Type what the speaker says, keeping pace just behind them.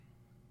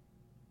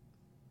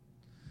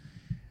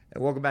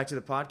And welcome back to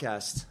the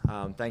podcast.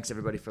 Thanks,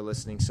 everybody, for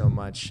listening so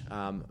much.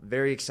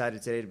 Very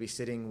excited today to be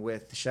sitting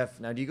with Chef.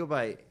 Now, do you go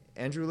by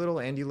Andrew Little,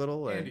 Andy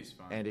Little? Or? Andy's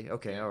fine. Andy,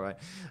 okay, all right.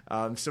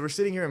 So we're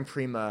sitting here in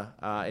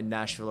Prima in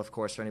Nashville, of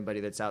course, for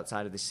anybody that's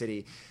outside of the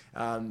city.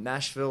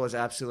 Nashville has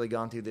absolutely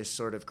gone through this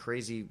sort of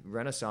crazy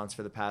renaissance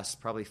for the past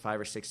probably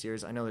 5 or 6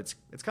 years. I know it's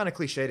kind of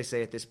cliche to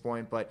say at this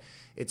point, but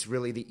it's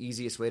really the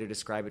easiest way to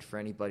describe it for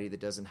anybody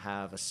that doesn't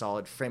have a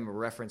solid frame of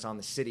reference on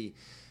the city.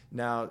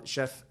 Now,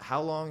 Chef,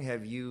 how long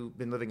have you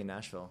been living in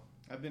Nashville?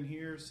 I've been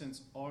here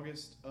since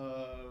August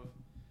of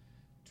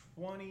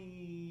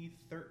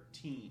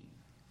 2013.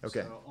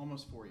 Okay. So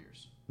almost 4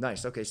 years.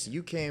 Nice. Okay, so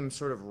you came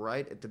sort of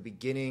right at the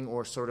beginning,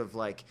 or sort of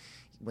like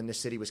when the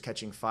city was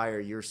catching fire.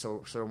 You're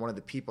sort of one of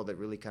the people that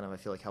really kind of, I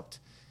feel like, helped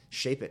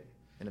shape it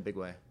in a big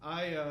way.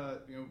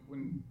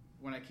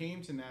 When I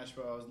came to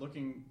Nashville, I was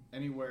looking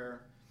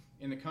anywhere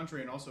in the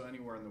country and also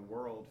anywhere in the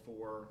world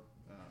for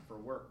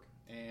work,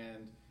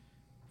 and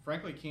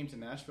frankly came to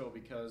Nashville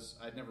because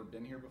I'd never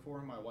been here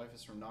before. My wife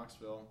is from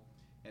Knoxville,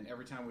 and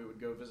every time we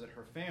would go visit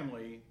her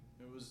family,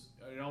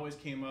 it always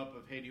came up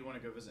of, hey, do you want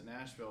to go visit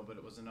Nashville? But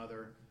it was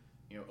another,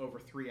 over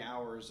 3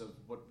 hours of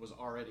what was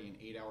already an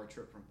 8-hour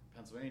trip from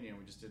Pennsylvania,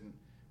 and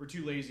we're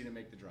too lazy to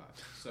make the drive.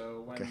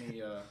 So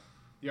when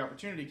the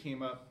opportunity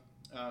came up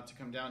to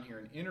come down here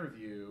and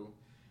interview,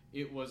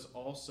 it was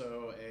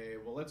also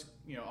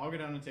I'll go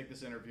down and take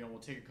this interview, and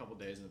we'll take a couple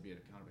days, and it'll be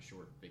kind of a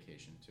short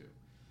vacation too.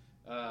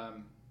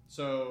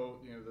 So,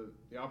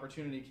 the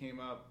opportunity came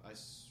up. I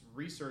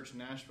researched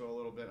Nashville a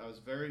little bit. I was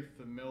very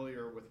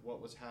familiar with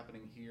what was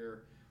happening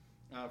here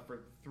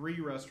for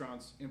 3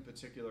 restaurants in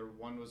particular.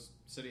 One was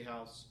City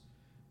House,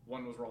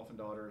 one was Rolf and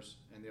Daughters,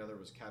 and the other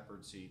was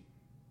Catbird Seat.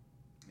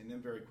 And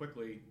then very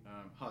quickly,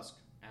 Husk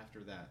after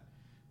that.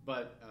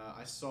 But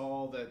I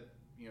saw that,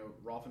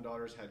 Rolf and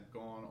Daughters had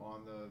gone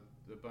on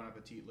the Bon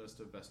Appetit list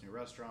of best new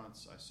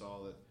restaurants. I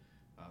saw that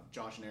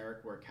Josh and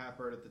Eric were at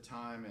Catbird at the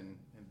time, and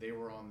they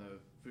were on the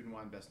Food and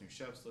Wine Best New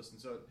Chefs list. And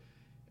so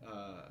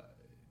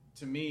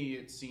to me,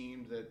 it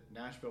seemed that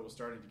Nashville was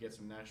starting to get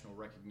some national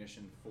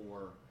recognition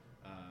for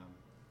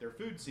their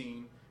food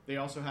scene. They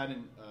also had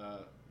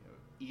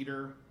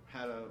Eater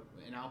had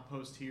an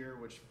outpost here,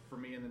 which for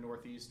me in the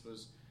Northeast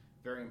was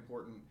very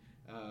important.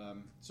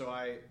 So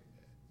I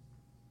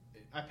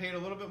paid a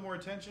little bit more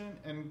attention,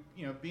 and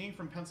being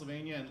from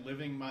Pennsylvania and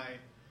living my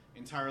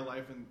entire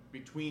life in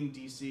between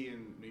DC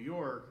and New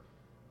York,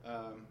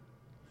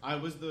 I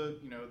was the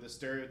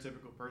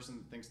stereotypical person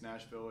that thinks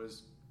Nashville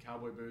is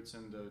cowboy boots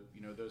and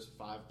those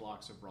 5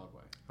 blocks of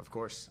Broadway. Of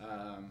course.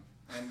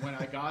 And when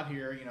I got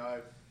here,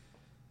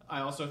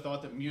 I also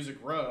thought that Music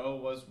Row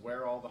was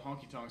where all the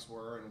honky tonks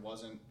were and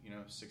wasn't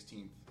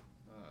 16th.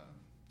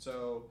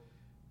 So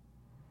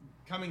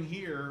coming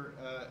here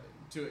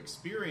to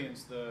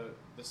experience the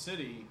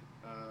city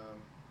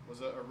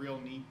was a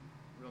real neat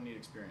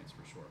experience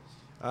for sure.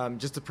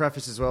 Just to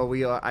preface as well,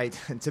 I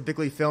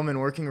typically film in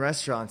working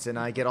restaurants, and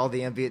I get all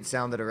the ambient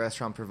sound that a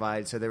restaurant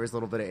provides. So there was a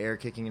little bit of air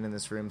kicking in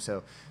this room,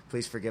 so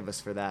please forgive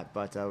us for that.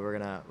 But we're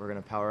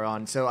gonna power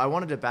on. So I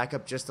wanted to back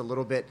up just a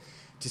little bit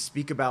to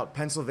speak about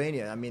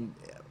Pennsylvania. I mean,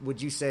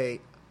 would you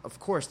say, of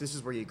course, this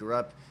is where you grew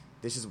up?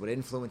 This is what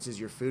influences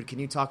your food. Can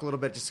you talk a little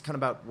bit just kind of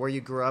about where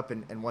you grew up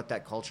and what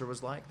that culture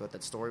was like, what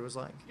that story was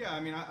like? Yeah, I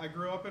mean, I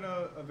grew up in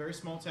a very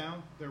small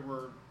town. There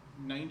were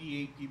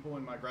 98 people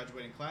in my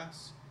graduating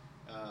class.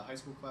 High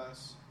school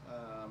class,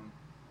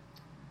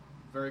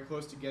 very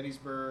close to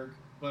Gettysburg,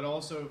 but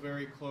also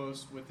very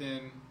close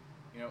within,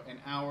 an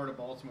hour to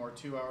Baltimore,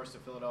 2 hours to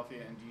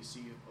Philadelphia and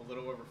DC, a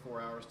little over 4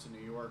 hours to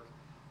New York.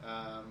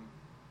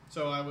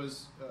 So it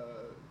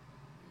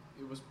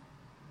was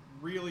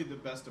really the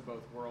best of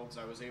both worlds.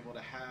 I was able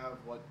to have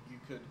what you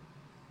could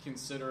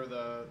consider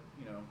the,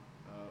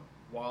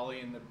 Wally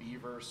and the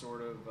Beaver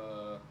sort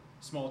of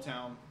small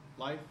town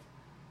life.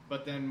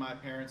 But then my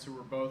parents, who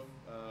were both,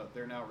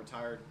 they're now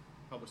retired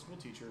public school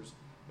teachers,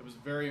 it was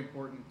very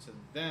important to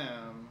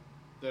them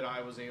that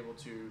I was able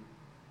to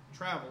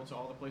travel to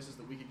all the places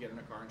that we could get in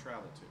a car and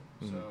travel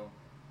to. Mm-hmm. So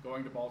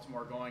going to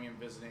Baltimore, going and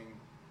visiting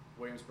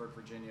Williamsburg,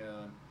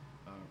 Virginia,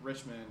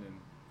 Richmond, and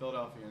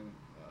Philadelphia, and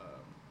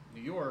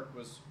New York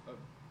was,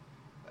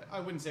 I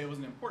wouldn't say it was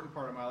an important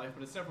part of my life,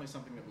 but it's definitely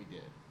something that we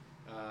did.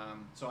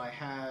 So I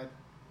had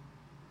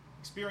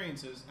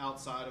experiences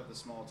outside of the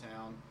small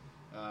town.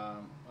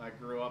 I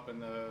grew up in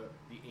the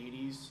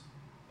 80s,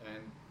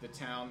 and the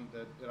town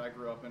that I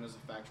grew up in is a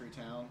factory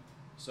town.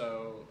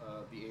 So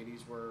the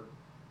 80s were,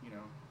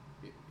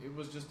 it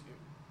was just,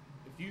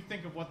 if you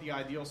think of what the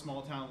ideal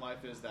small town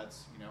life is,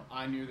 that's,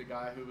 I knew the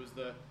guy who was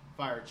the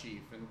fire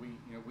chief, and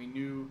we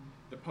knew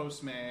the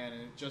postman,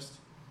 and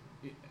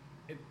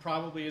it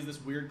probably is this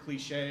weird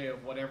cliche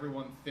of what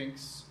everyone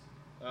thinks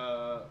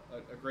a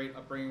great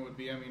upbringing would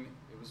be. I mean,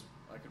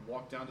 I could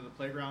walk down to the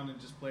playground and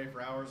just play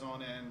for hours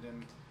on end,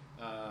 and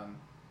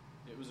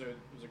it was a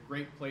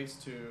great place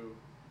to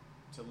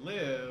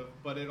live.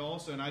 But it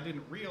also, and I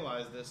didn't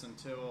realize this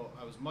until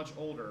I was much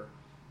older,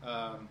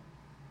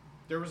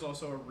 there was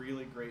also a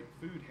really great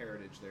food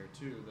heritage there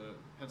too. The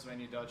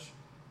Pennsylvania Dutch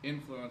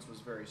influence was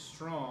very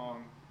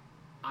strong,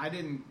 I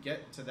didn't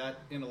get to that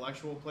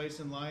intellectual place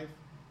in life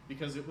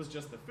because it was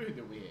just the food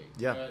that we ate.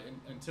 Yeah.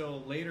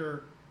 Until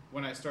later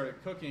when I started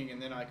cooking,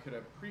 and then I could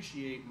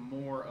appreciate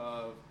more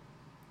of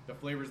the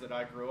flavors that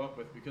I grew up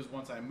with, because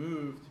once I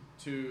moved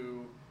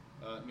to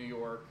New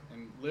York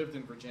and lived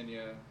in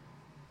Virginia,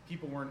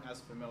 people weren't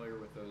as familiar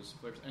with those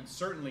flavors. And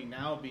certainly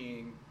now,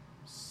 being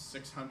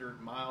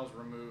 600 miles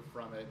removed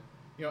from it,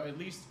 at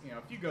least,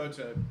 if you go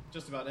to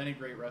just about any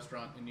great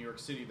restaurant in New York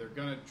City, they're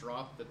going to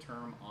drop the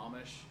term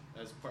Amish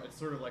as part. It's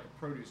sort of like a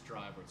produce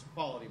drive, or it's a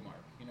quality mark.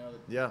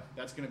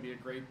 That's going to be a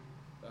great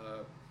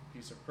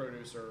piece of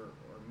produce or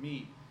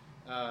meat.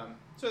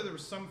 So there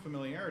was some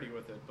familiarity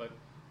with it, but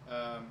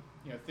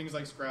things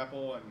like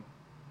scrapple and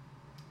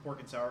pork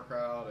and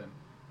sauerkraut and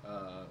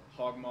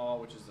hog maw,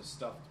 which is the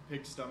stuffed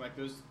pig stomach.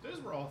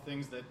 Those were all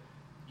things that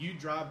you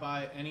drive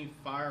by any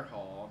fire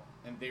hall,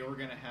 and they were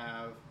going to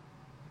have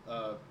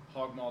a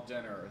hog maw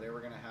dinner, or they were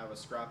going to have a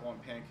scrapple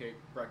and pancake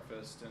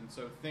breakfast, and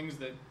so things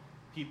that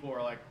people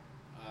are like,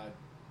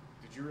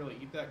 did you really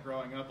eat that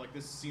growing up? Like,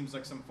 this seems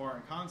like some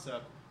foreign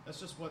concept. That's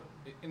just what,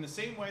 in the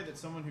same way that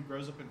someone who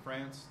grows up in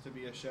France to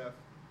be a chef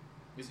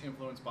is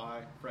influenced by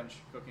French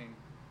cooking,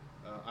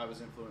 I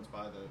was influenced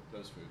by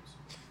those foods.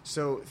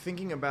 So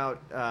thinking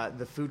about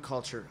the food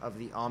culture of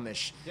the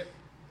Amish, yep.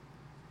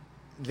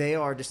 They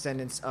are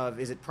descendants of,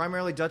 is it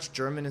primarily Dutch,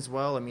 German as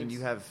well? I mean,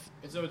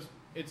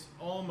 It's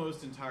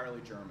almost entirely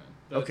German.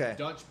 The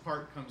Dutch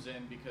part comes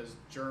in because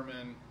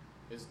German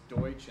is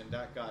Deutsch, and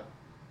that got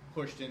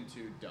pushed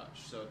into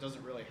Dutch. So it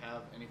doesn't really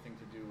have anything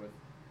to do with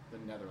the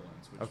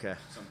Netherlands, which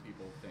some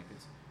people think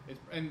it's.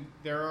 And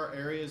there are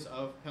areas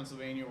of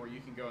Pennsylvania where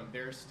you can go and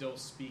they're still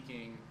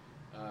speaking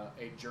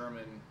a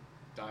German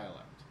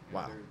dialect.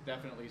 Wow. There's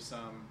definitely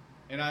some,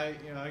 and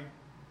it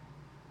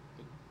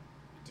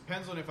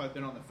depends on if I've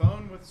been on the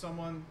phone with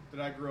someone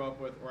that I grew up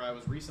with or I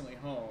was recently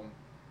home.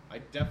 I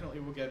definitely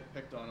will get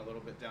picked on a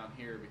little bit down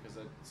here because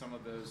some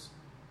of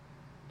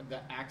the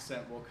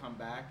accent will come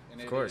back, and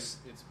it's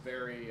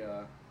very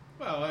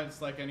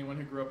it's like anyone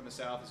who grew up in the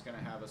South is going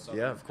to have a Southern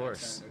accent. Yeah, of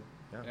course.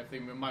 And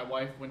if my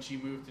wife, when she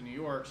moved to New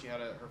York, she had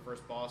her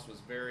first boss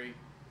was very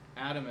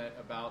adamant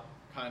about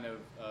kind of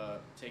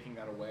taking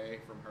that away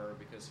from her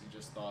because he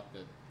just thought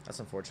that that's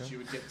unfortunate. She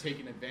would get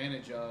taken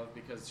advantage of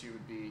because she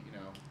would be,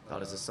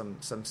 thought as some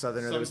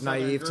Southerner that was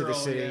naive to the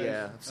city.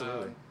 Yeah,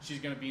 absolutely. She's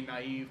going to be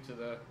naive to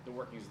the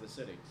workings of the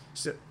city.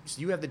 So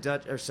you have the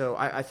Dutch, or so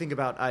I think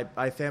about, I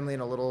have family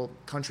in a little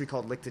country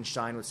called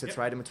Liechtenstein, which sits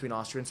right in between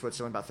Austria and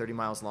Switzerland, about 30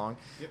 miles long.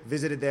 Yep.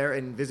 Visited there,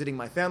 and visiting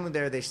my family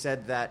there, they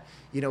said that,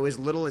 as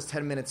little as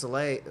 10 minutes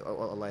away,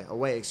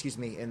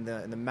 in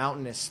the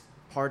mountainous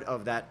part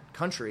of that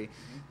country,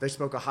 they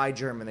spoke a high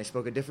German. They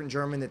spoke a different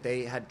German that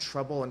they had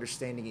trouble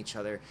understanding each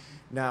other.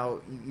 Now,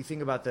 you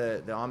think about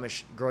the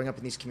Amish growing up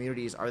in these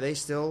communities, are they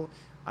still,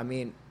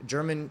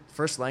 German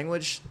first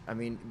language?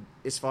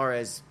 As far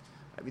as,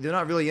 they're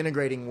not really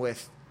integrating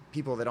with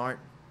people that aren't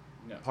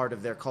part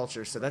of their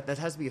culture. So that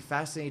has to be a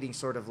fascinating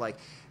sort of like,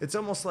 it's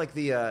almost like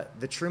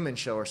the Truman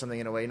Show or something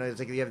in a way. It's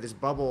like you have this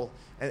bubble,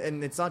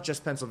 and it's not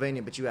just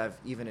Pennsylvania, but you have,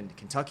 even in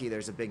Kentucky,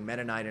 there's a big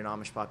Mennonite and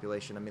Amish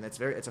population.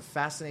 It's a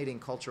fascinating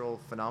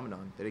cultural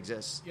phenomenon that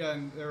exists. Yeah,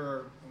 and there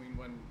are,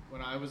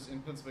 when I was in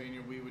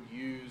Pennsylvania, we would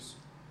use,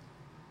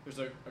 there's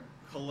a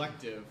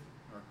collective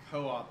or a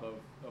co-op of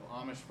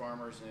Amish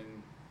farmers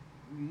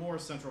in more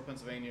central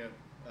Pennsylvania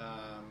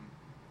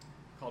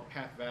called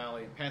Path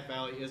Valley. And Path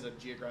Valley is a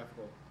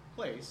geographical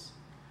place,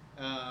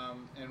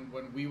 and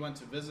when we went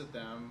to visit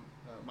them,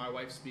 my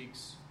wife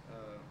speaks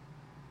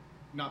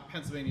not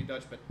Pennsylvania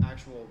Dutch but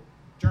actual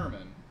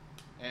German,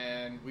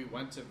 and we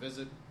went to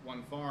visit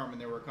one farm,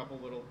 and there were a couple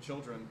little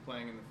children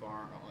playing in the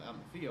farm out in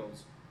the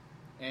fields,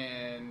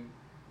 and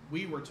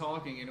we were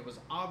talking, and it was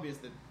obvious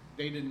that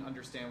they didn't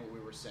understand what we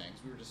were saying,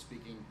 so we were just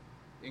speaking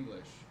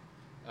English.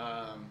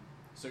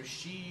 So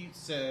she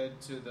said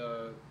to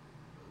the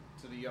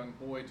young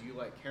boy, "Do you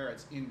like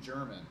carrots?" in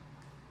German.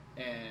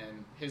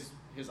 And his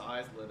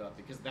eyes lit up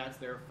because that's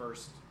their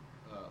first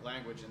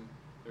language. And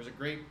there's a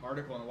great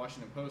article in the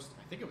Washington Post,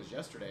 I think it was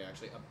yesterday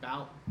actually,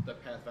 about the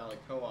Path Valley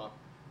Co-op.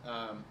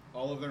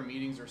 All of their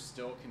meetings are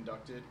still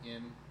conducted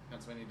in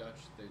Pennsylvania Dutch,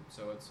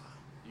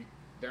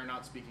 they're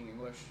not speaking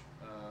English.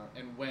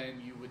 And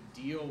when you would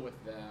deal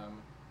with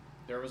them,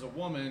 there was a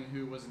woman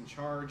who was in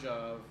charge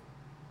of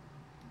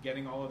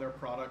getting all of their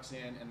products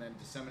in and then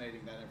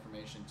disseminating that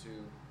information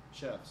to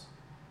chefs.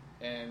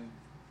 And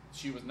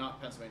she was not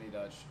Pennsylvania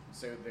Dutch,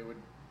 so they would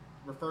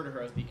refer to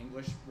her as the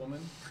English woman.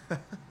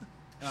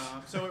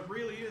 So it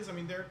really is.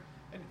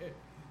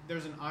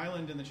 There's an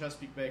island in the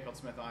Chesapeake Bay called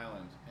Smith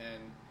Island,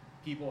 and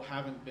people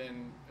haven't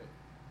been.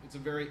 It's a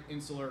very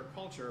insular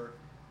culture.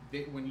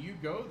 When you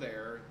go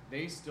there,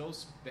 they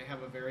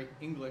have a very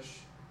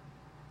English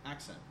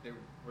accent. They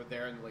were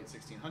there in the late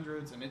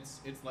 1600s, and it's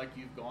like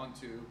you've gone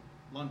to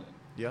London.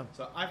 Yeah.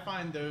 So I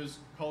find those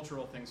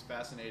cultural things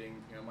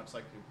fascinating. Much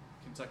like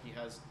Kentucky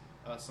has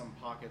some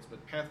pockets,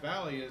 but Path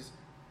Valley is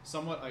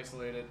somewhat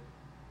isolated.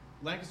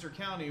 Lancaster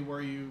County,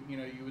 where you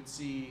would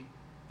see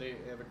they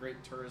have a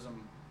great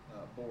tourism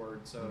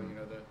board, so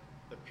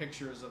the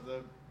pictures of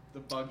the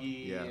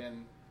buggy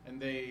and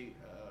they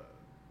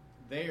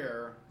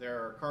there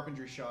are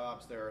carpentry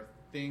shops, there are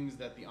things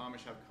that the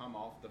Amish have come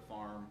off the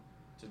farm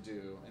to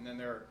do, and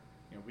then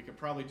we could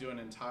probably do an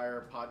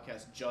entire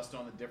podcast just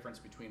on the difference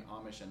between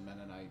Amish and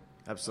Mennonite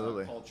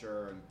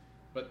culture.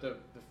 But the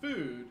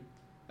food,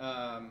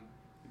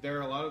 there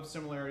are a lot of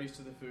similarities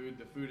to the food.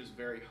 The food is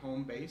very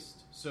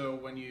home-based. So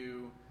when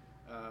you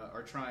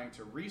are trying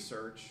to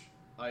research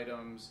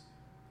items,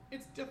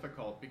 it's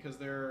difficult because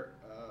the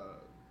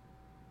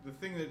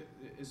thing that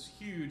is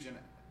huge and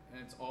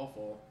it's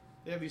awful,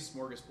 they have these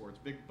smorgasbords,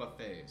 big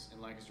buffets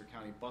in Lancaster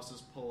County.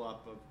 Buses pull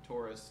up of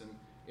tourists, and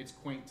it's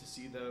quaint to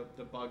see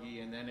the buggy,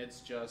 and then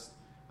it's just,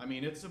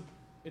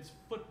 it's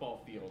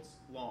football fields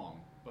long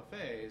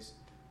buffets,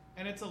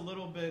 and it's a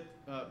little bit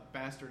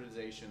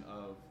bastardization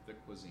of the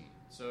cuisine.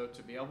 So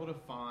to be able to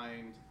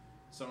find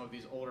some of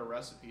these older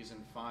recipes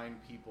and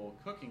find people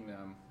cooking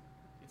them,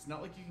 it's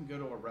not like you can go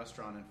to a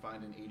restaurant and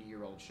find an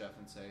 80-year-old chef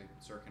and say,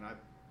 "Sir, can I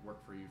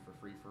work for you for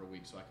free for a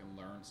week so I can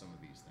learn some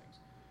of these things?"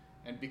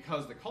 And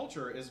because the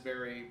culture is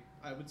very,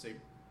 I would say,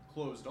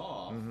 closed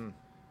off,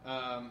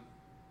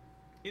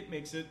 it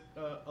makes it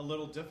a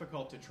little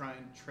difficult to try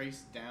and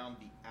trace down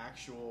the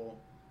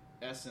actual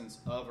essence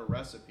of a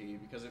recipe,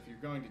 because if you're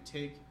going to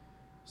take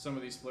some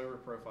of these flavor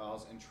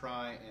profiles and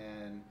try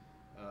and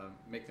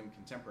make them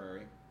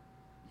contemporary,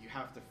 you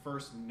have to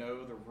first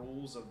know the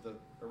rules of the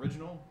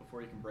original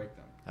before you can break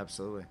them.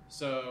 Absolutely.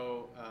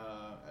 So,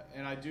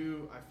 and I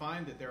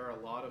find that there are a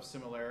lot of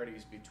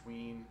similarities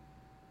between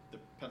the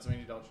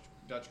Pennsylvania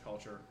Dutch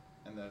culture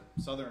and the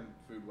Southern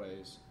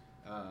foodways.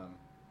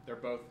 They're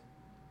both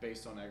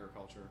based on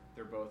agriculture.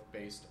 They're both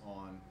based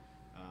on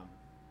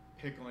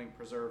pickling,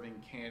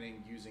 preserving,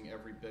 canning, using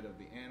every bit of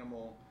the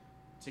animal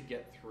to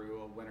get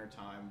through a winter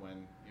time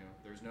when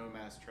there's no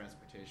mass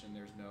transportation,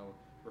 there's no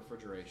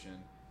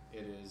refrigeration.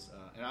 It is,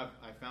 and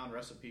I found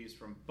recipes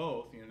from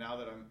both. Now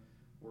that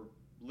we're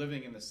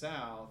living in the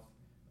South,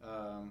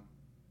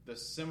 the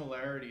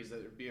similarities,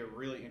 that would be a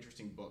really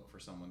interesting book for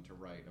someone to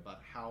write about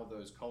how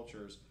those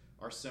cultures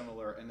are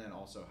similar, and then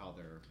also how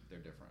they're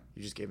different.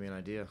 You just gave me an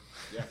idea.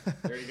 Yeah,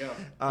 there you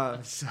go.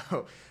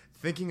 So,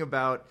 thinking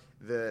about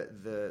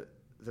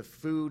the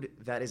food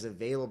that is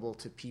available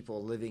to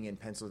people living in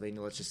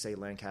Pennsylvania, let's just say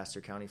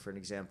Lancaster County for an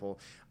example,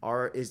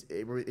 were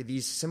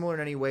these similar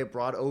in any way,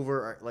 brought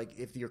over? Like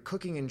if you're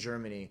cooking in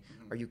Germany,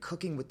 are you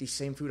cooking with these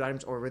same food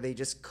items, or were they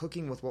just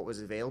cooking with what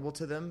was available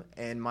to them?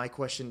 And my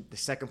question, the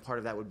second part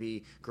of that would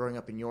be, growing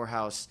up in your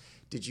house,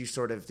 did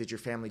your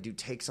family do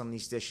takes on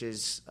these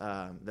dishes?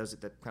 Those are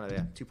the kind of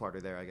the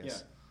two-parter there, I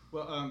guess. Yeah.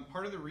 Well,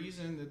 part of the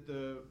reason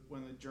that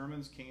when the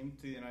Germans came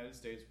to the United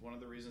States, one of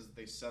the reasons that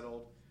they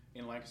settled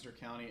in Lancaster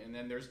County, and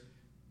then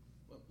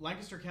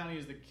Lancaster County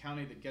is the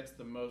county that gets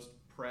the most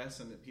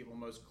press and that people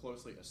most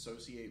closely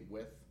associate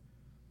with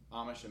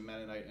Amish and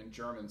Mennonite and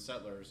German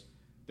settlers.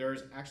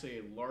 There's actually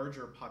a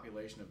larger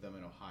population of them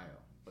in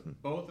Ohio,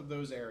 but both of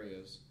those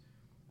areas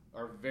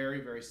are very,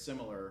 very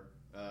similar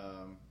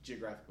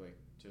geographically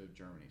to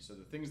Germany. So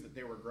the things that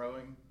they were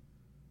growing,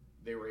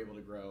 they were able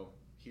to grow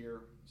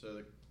here.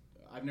 So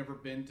I've never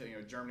been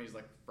to, Germany's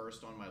like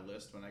first on my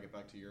list when I get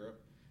back to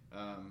Europe.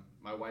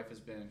 My wife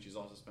has been. She's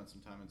also spent some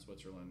time in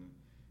Switzerland,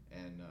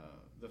 and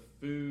the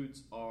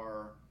foods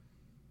are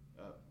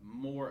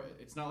more.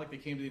 It's not like they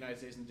came to the United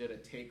States and did a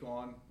take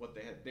on what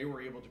they had. They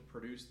were able to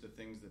produce the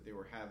things that they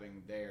were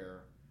having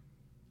there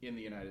in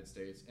the United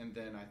States, and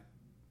then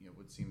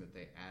would seem that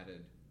they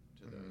added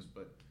to those.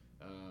 But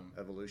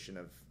evolution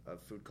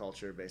of food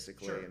culture,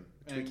 basically, sure. And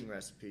tweaking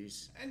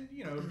recipes. And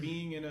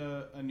being in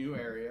a new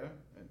area,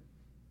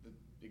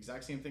 the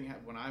exact same thing.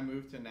 When I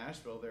moved to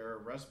Nashville, there are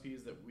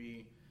recipes that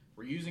we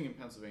were using in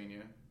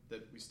Pennsylvania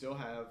that we still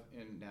have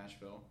in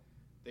Nashville.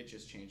 They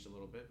just changed a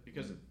little bit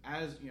because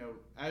as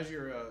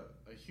you're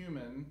a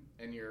human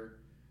and you're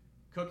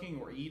cooking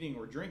or eating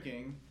or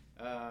drinking,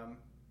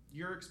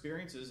 your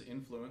experiences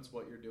influence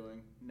what you're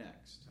doing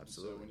next.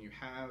 Absolutely. So when you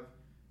have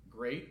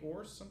great,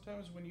 or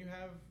sometimes when you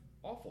have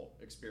awful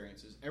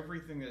experiences,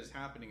 everything that is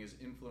happening is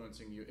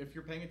influencing you. If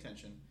you're paying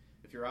attention,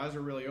 if your eyes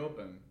are really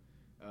open,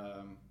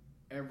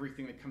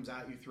 everything that comes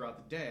at you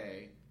throughout the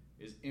day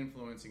is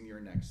influencing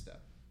your next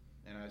step.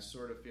 And I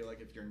sort of feel like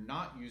if you're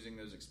not using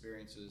those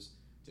experiences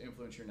to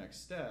influence your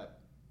next step,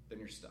 then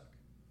you're stuck.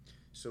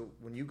 So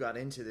when you got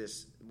into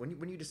this,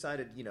 when you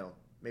decided,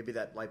 maybe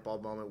that light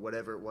bulb moment,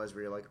 whatever it was,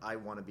 where you're like, I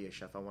want to be a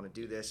chef, I want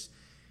to do this,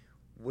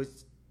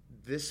 was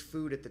this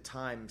food at the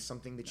time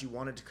something that you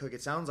wanted to cook?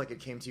 It sounds like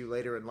it came to you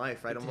later in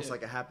life, right? Almost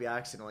like a happy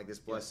accident, like this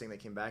blessing that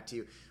came back to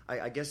you.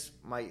 I guess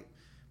my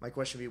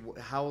question would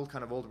be, how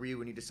kind of old were you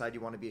when you decided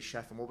you want to be a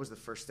chef, and what was the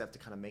first step to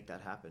kind of make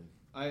that happen?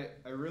 I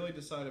really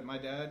decided. My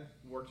dad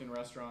worked in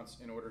restaurants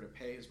in order to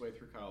pay his way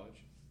through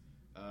college.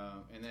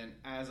 And then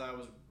as I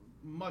was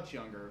much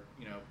younger,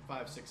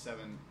 5, 6,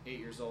 7, 8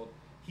 years old,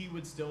 he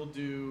would still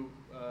do,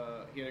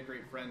 he had a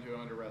great friend who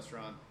owned a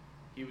restaurant.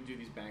 He would do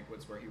these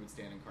banquets where he would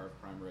stand and carve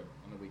prime rib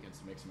on the weekends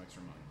to make some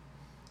extra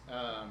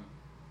money.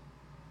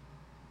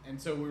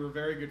 And so we were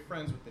very good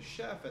friends with the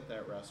chef at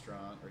that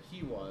restaurant, or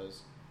he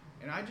was,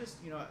 And I just,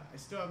 I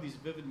still have these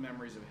vivid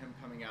memories of him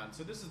coming out. And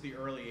so this is the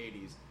early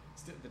 80s.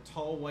 The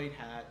tall white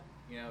hat,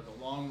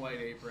 the long white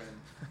apron.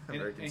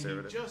 Very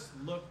conservative. And he just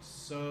looked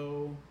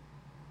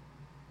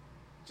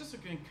just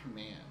in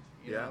command,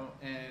 you know?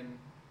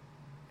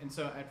 And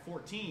so at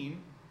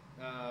 14,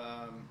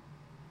 I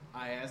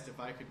asked if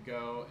I could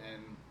go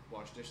and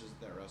wash dishes at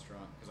that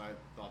restaurant because I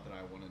thought that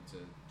I wanted to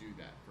do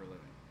that for a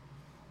living.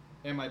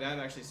 And my dad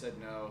actually said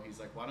no. He's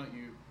like,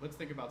 let's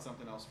think about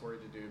something else for you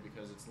to do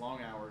because it's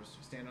long hours,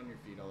 you stand on your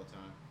feet all the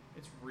time.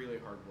 It's really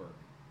hard work.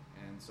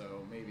 And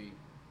so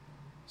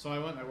I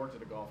went and I worked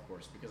at a golf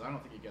course because I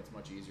don't think it gets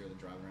much easier than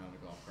driving around in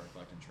a golf cart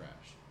collecting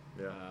trash.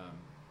 Yeah.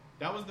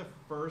 That was the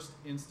first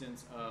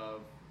instance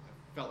of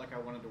I felt like I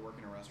wanted to work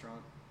in a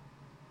restaurant.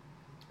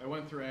 I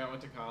went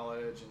to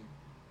college and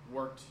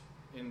worked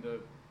in the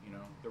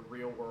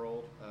real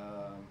world.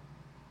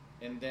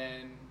 And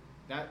then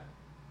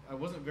I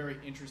wasn't very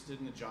interested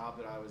in the job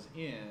that I was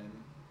in,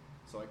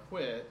 so I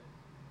quit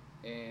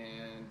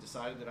and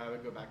decided that I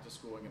would go back to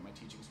school and get my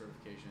teaching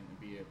certification and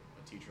be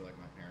a teacher like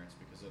my parents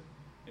because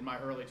in my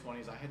early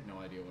 20s, I had no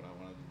idea what I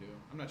wanted to do.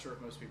 I'm not sure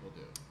if most people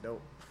do.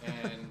 Nope.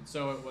 And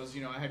so it was,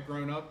 I had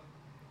grown up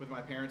with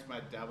my parents. My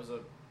dad was a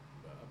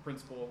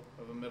principal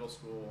of a middle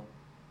school.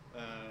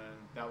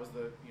 That was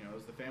it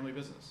was the family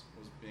business,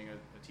 was being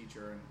a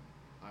teacher. And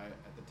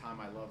at the time,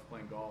 I loved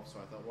playing golf, so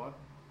I thought, what?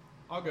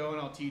 I'll go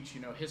and I'll teach,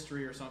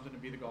 history or something to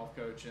be the golf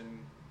coach, and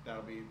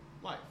that'll be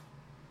life.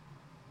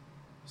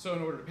 So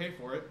in order to pay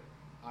for it,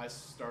 I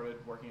started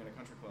working at a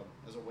country club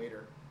as a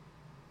waiter,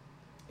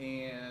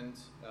 and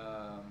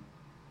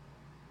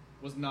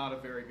was not a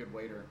very good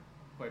waiter,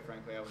 quite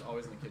frankly. I was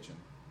always in the kitchen.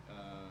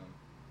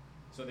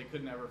 So they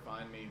could never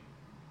find me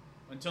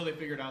until they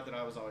figured out that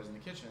I was always in the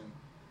kitchen.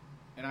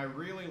 And I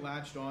really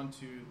latched on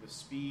to the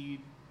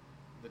speed,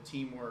 the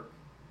teamwork,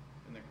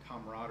 and the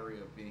camaraderie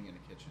of being in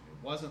a kitchen.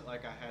 It wasn't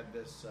like I had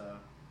this,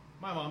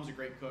 my mom's a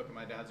great cook and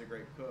my dad's a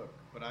great cook,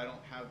 but I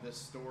don't have this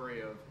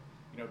story of,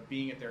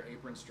 being at their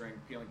apron string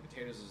peeling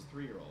potatoes as a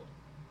 3-year-old.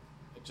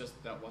 It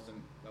just, that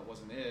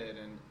wasn't it.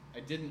 And I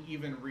didn't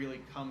even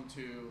really come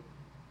to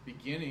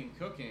beginning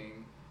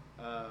cooking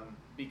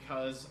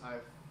because I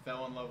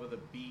fell in love with a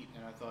beat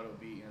and I thought it would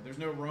be, there's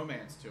no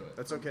romance to it.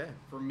 That's okay.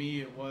 For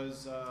me, it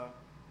was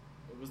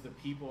the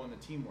people and the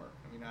teamwork.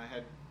 I mean,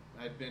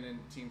 I'd been in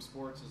team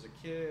sports as a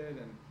kid,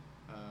 and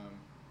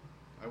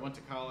I went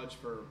to college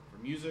for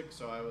music,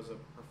 so I was a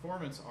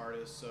performance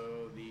artist.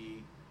 So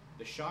the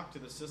shock to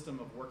the system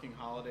of working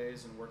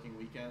holidays and working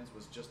weekends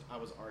was just, I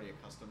was already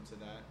accustomed to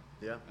that.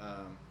 Yeah.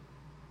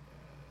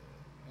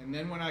 And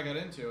then when I got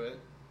into it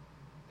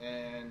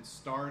and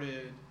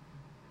started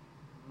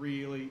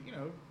really,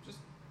 just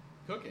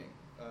cooking,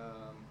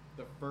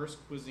 the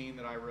first cuisine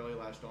that I really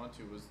latched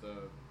onto was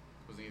the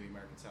cuisine of the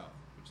American South,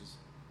 which is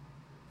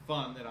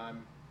fun that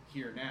I'm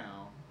here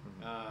now.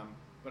 Mm-hmm.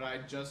 But I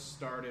just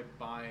started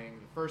buying.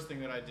 The first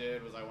thing that I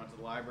did was I went to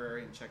the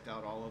library and checked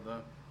out all of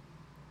the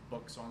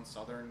books on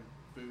Southern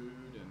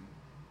food, and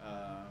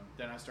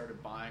then I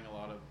started buying a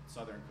lot of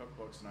Southern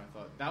cookbooks, and I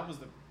thought that was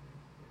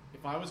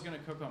if I was going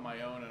to cook on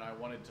my own and I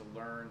wanted to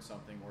learn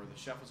something, or the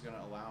chef was going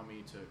to allow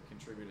me to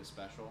contribute a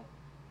special,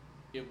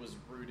 it was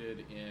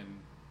rooted in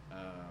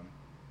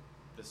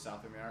the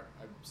South America.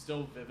 I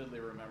still vividly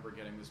remember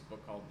getting this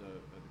book called the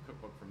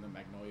cookbook from the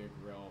Magnolia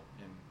Grill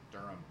in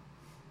Durham.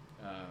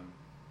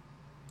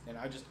 And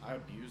I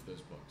abused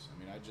those books. I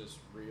mean, I just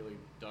really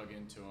dug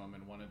into them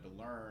and wanted to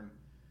learn.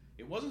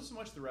 It wasn't so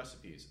much the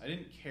recipes. I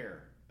didn't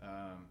care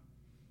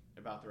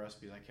about the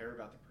recipes. I cared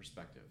about the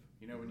perspective.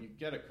 When you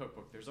get a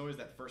cookbook, there's always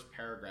that first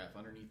paragraph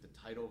underneath the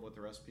title of what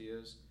the recipe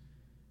is.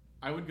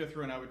 I would go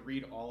through and I would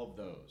read all of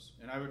those.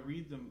 And I would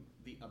read them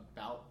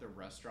about the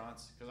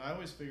restaurants, because I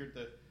always figured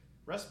that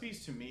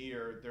recipes to me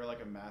they're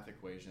like a math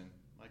equation.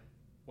 Like,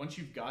 once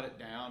you've got it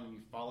down and you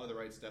follow the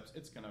right steps,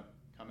 it's going to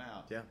come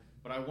out. Yeah.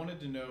 But I wanted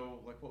to know,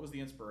 like, what was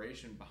the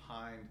inspiration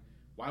behind,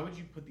 why would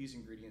you put these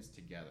ingredients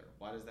together?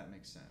 Why does that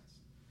make sense?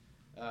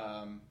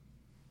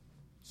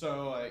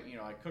 So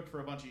I cooked for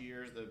a bunch of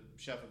years. The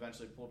chef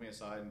eventually pulled me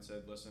aside and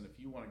said, listen, if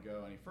you want to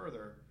go any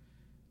further,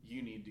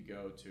 you need to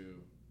go to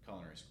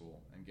culinary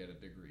school and get a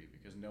degree,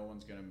 because no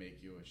one's going to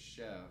make you a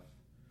chef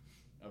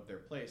of their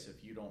place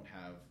if you don't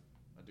have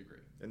a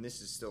degree. And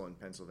this is still in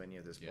Pennsylvania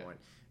at this point.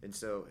 And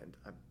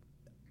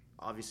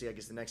obviously, I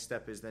guess the next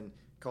step is then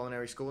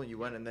culinary school. You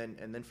went, and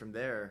then from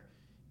there,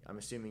 I'm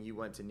assuming you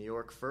went to New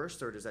York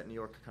first, or does that New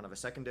York kind of a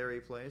secondary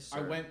place? Or?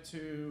 I went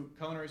to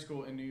culinary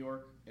school in New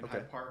York, in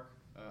Hyde Park.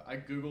 I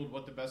Googled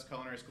what the best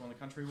culinary school in the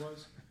country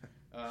was,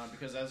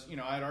 because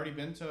I had already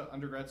been to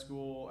undergrad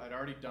school. I'd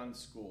already done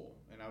school,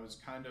 and I was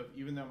kind of,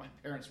 even though my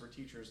parents were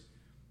teachers,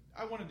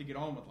 I wanted to get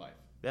on with life.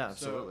 Yeah,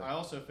 absolutely. So I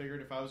also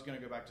figured if I was going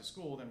to go back to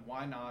school, then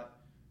why not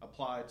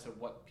apply to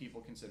what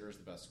people consider as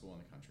the best school in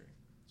the country?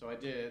 So I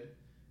did.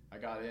 I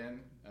got in.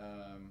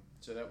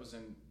 So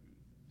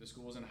the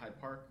school was in Hyde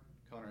Park,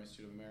 Culinary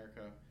Institute of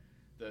America.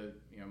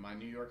 My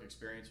New York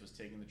experience was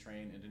taking the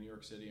train into New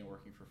York City and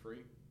working for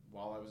free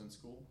while I was in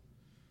school.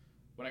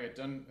 when I got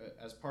done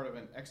as part of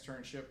an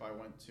externship, I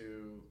went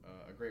to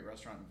a great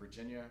restaurant in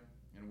Virginia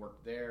and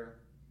worked there.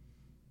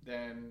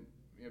 Then,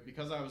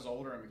 because I was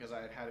older and because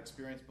I had had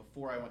experience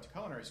before I went to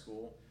culinary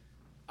school,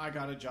 I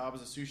got a job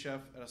as a sous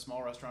chef at a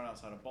small restaurant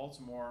outside of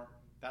Baltimore.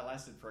 That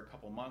lasted for a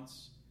couple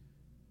months,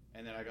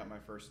 and then I got my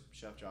first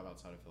chef job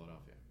outside of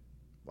Philadelphia.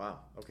 Wow.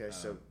 Okay,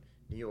 so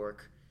New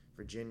York,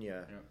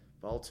 Virginia, Yep.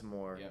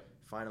 Baltimore, Yep.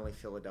 finally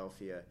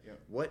Philadelphia. Yep.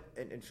 What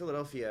in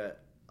Philadelphia?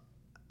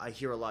 I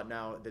hear a lot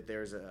now that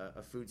there's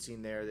a food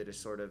scene there that is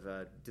sort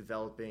of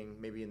developing,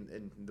 maybe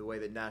in the way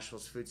that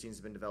Nashville's food scene has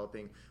been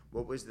developing.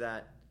 What was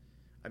that?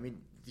 I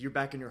mean, you're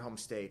back in your home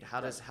state. How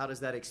does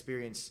that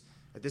experience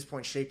at this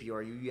point shape you?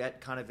 Are you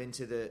yet kind of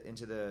into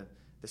the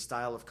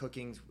style of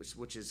cooking,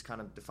 which is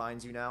kind of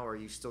defines you now, or are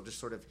you still just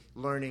sort of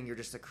learning? You're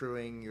just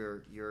accruing.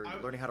 You're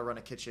learning how to run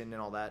a kitchen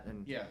and all that.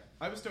 And yeah,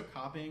 I was still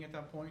copying at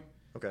that point.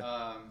 Okay.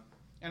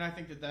 And I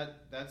think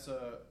that's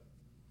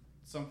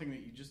something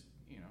that you just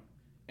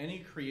any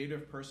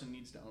creative person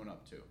needs to own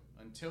up to.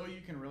 Until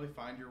you can really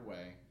find your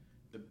way,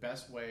 the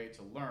best way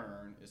to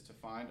learn is to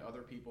find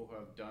other people who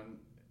have done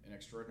an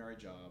extraordinary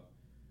job,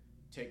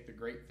 take the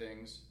great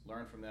things,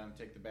 learn from them,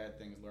 take the bad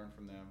things, learn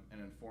from them,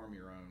 and inform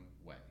your own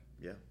way.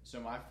 Yeah. So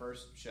my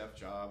first chef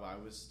job, I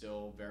was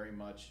still very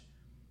much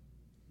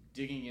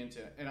digging into,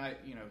 and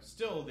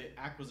still the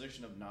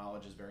acquisition of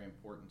knowledge is very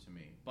important to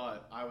me,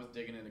 but I was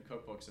digging into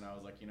cookbooks and I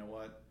was like, you know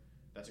what?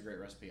 That's a great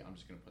recipe. I'm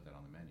just going to put that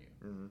on the menu.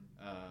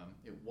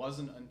 Mm-hmm. It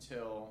wasn't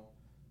until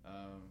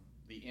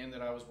the inn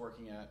that I was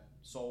working at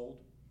sold,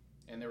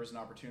 and there was an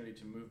opportunity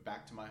to move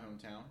back to my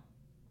hometown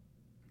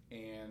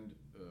and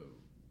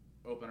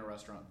open a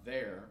restaurant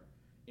there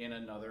in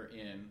another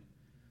inn.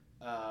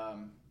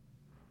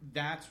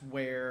 That's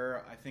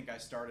where I think I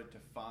started to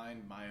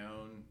find my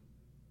own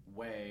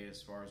way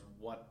as far as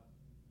what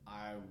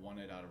I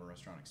wanted out of a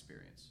restaurant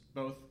experience,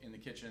 both in the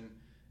kitchen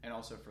and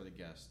also for the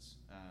guests.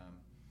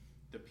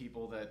 The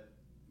people that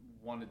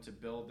wanted to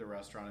build the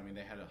restaurant, I mean,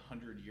 they had a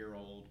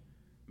 100-year-old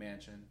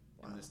mansion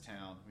in this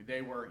town. I mean,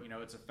 they were,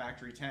 it's a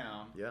factory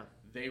town. Yeah.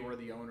 They were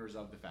the owners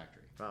of the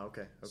factory. Oh,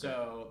 okay.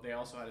 So they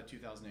also had a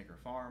 2,000-acre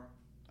farm.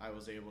 I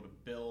was able to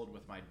build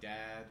with my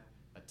dad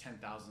a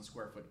 10,000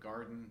 square foot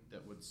garden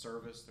that would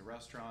service the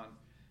restaurant.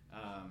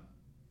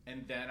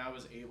 And then I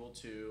was able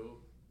to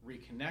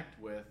reconnect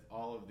with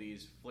all of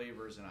these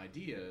flavors and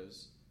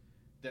ideas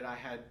that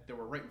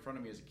were right in front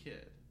of me as a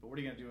kid. But what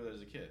are you going to do with it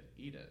as a kid?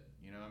 Eat it.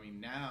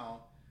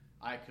 Now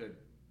I could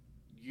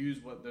use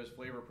those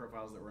flavor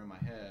profiles that were in my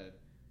head,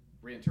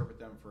 reinterpret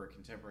them for a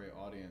contemporary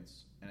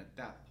audience. And at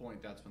that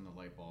point, that's when the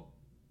light bulb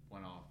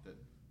went off that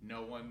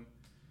no one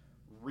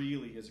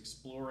really is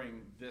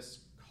exploring this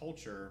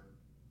culture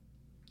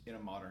in a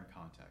modern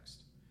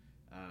context.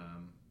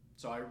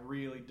 So I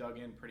really dug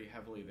in pretty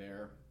heavily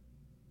there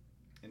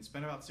and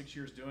spent about 6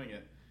 years doing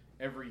it.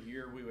 Every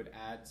year we would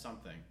add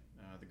something.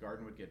 The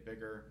garden would get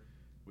bigger.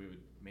 We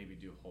would maybe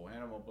do whole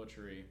animal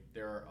butchery.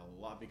 There are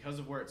a lot, because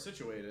of where it's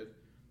situated,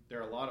 there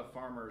are a lot of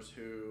farmers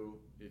who,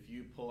 if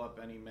you pull up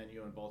any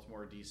menu in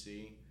Baltimore or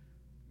DC,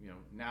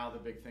 now the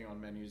big thing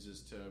on menus is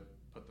to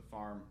put the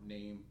farm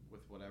name with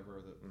whatever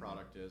the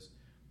product is.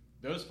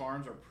 Those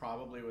farms are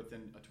probably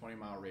within a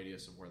 20-mile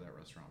radius of where that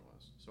restaurant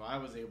was. So I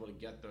was able to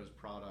get those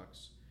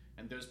products,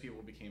 and those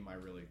people became my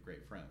really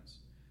great friends.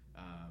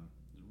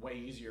 Way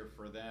easier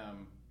for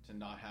them to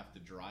not have to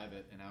drive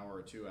it an hour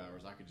or 2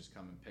 hours. I could just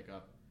come and pick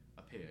up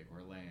a pig or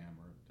a lamb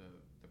or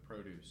the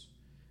produce.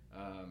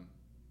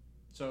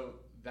 So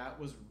that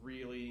was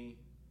really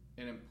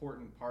an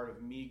important part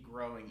of me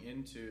growing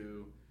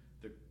into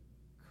the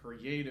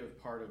creative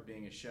part of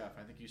being a chef.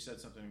 I think you said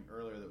something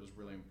earlier that was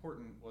really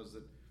important, was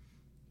that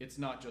it's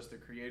not just the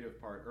creative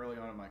part. Early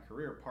on in my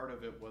career, part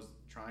of it was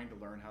trying to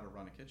learn how to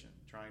run a kitchen,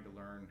 trying to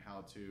learn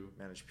how to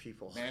manage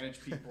people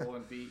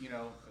and be,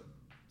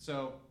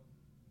 so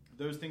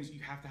those things, you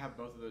have to have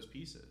both of those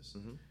pieces.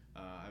 Mm-hmm.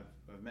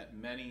 I've met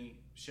many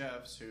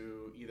chefs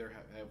who either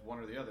have one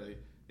or the other.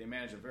 They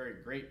manage a very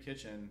great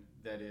kitchen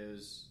that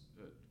is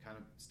kind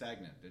of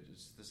stagnant.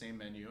 It's the same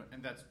menu,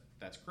 and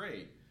that's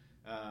great.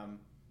 And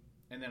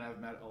then I've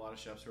met a lot of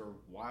chefs who are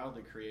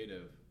wildly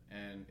creative,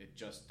 and it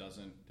just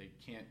doesn't. They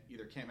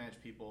can't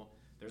manage people.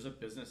 There's a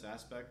business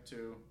aspect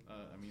to.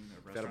 A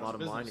you've got a bottom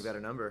business. line. You've got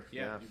a number.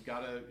 Yeah, you've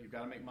got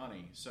to make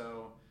money.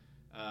 So.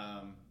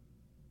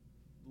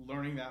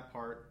 Learning that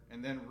part,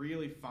 and then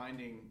really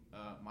finding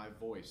my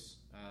voice.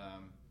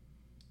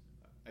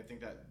 I think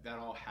that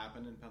all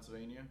happened in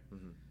Pennsylvania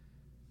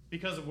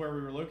because of where we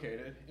were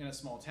located in a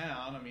small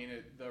town.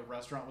 The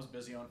restaurant was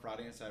busy on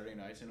Friday and Saturday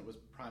nights, and it was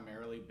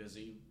primarily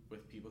busy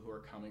with people who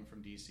are coming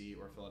from DC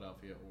or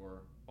Philadelphia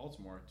or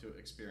Baltimore to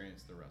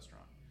experience the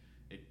restaurant.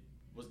 It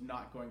was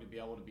not going to be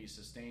able to be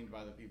sustained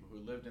by the people who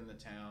lived in the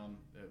town.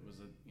 It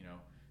was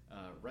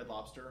Red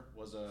Lobster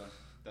was a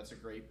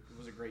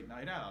great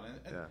night out,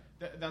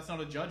 and that's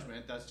not a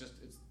judgment. That's just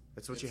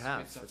it's what you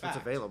have. It's what's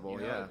available.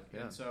 Yeah.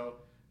 And so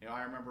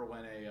I remember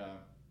when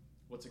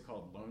what's it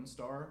called, Lone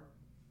Star,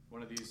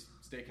 one of these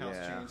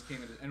steakhouse chains came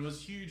in, and it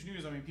was huge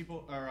news.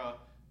 People are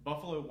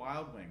Buffalo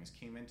Wild Wings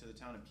came into the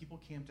town, and people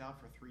camped out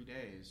for 3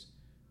 days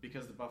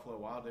because they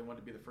wanted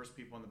to be the first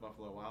people in the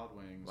Buffalo Wild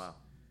Wings. Wow.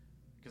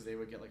 Because they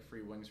would get like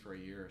free wings for a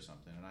year or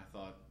something. And I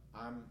thought,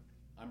 I'm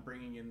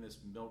bringing in this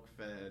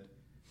milk-fed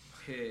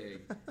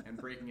pig and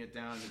breaking it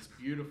down. And it's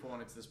beautiful,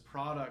 and it's this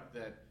product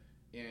that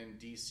in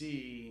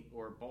D.C.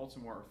 or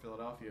Baltimore or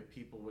Philadelphia,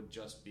 people would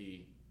just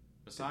be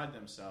beside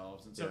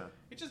themselves. And so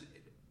it just,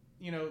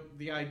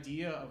 the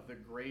idea of the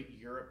great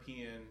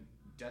European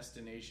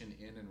destination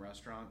inn and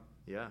restaurant.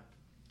 Yeah.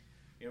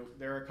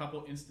 There are a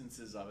couple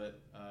instances of it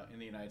in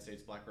the United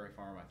States. Blackberry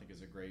Farm, I think,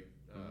 is a great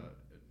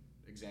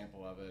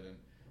example of it. And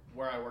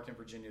where I worked in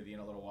Virginia, the Inn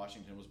of Little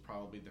Washington was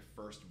probably the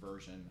first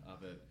version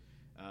of it.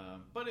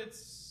 But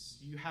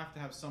you have to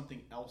have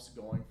something else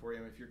going for you.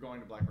 I mean, if you're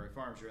going to Blackberry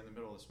Farms, you're in the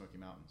middle of the Smoky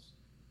Mountains.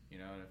 And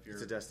if you're,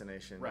 it's a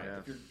destination, right?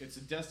 Yeah. It's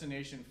a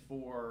destination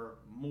for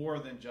more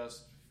than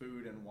just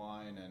food and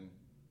wine. And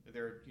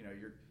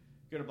you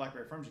go to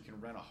Blackberry Farms, you can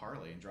rent a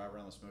Harley and drive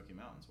around the Smoky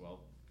Mountains.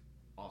 Well,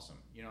 awesome.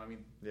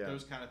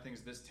 Those kind of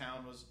things. This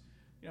town was,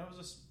 it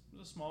was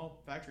a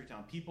small factory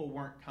town. People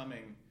weren't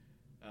coming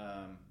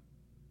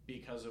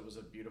because it was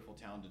a beautiful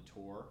town to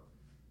tour.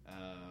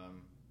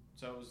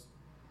 So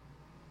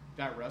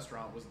that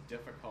restaurant was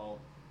difficult.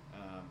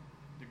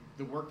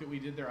 The work that we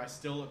did there, I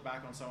still look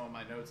back on some of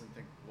my notes and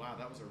think, wow,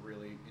 that was a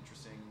really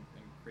interesting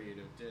and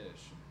creative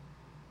dish.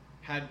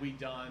 Had we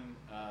done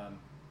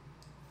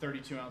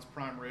 32-ounce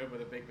prime rib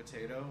with a baked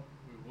potato,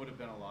 we would have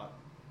been a lot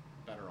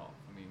better off.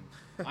 I mean,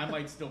 I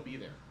might still be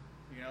there,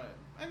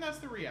 and that's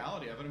the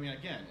reality of it. I mean,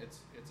 again,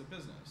 it's a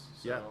business.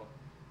 So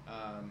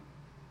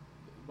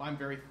I'm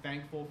very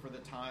thankful for the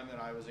time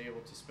that I was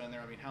able to spend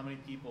there. I mean, how many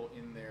people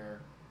in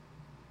their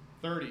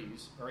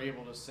 30s are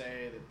able to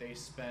say that they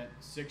spent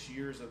 6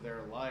 years of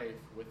their life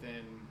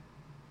within,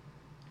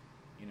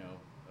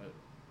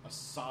 a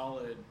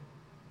solid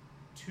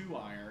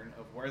 2-iron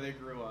of where they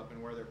grew up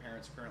and where their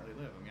parents currently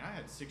live? I mean, I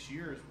had 6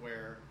 years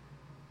where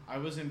I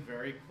was in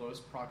very close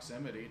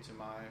proximity to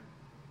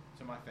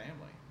my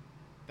family.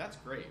 That's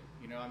great,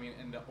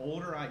 and the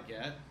older I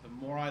get, the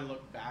more I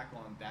look back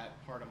on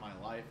that part of my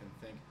life and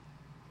think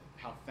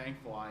how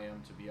thankful I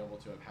am to be able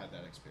to have had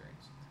that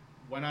experience.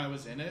 When I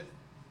was in it,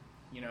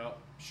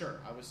 sure,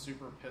 I was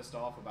super pissed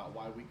off about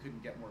why we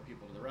couldn't get more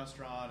people to the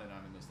restaurant, and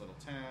I'm in this little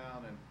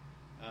town, and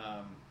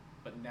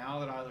but now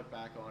that I look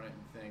back on it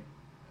and think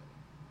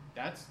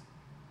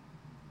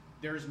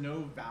there's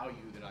no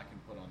value that I can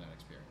put on that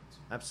experience.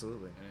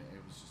 Absolutely. And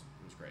it was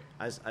great.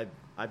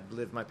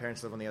 My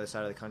parents live on the other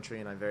side of the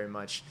country, and I very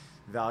much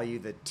value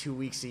the 2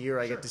 weeks a year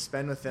I get to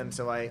spend with them.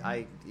 So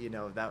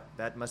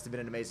that must have been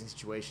an amazing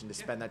situation to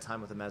spend that time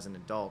with them as an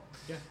adult.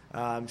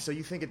 Yeah. So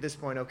you think at this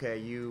point, okay,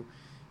 you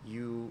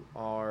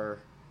are,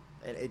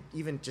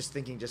 even just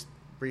thinking just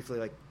briefly,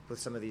 like with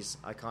some of these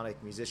iconic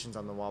musicians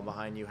on the wall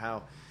behind you,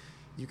 how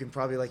you can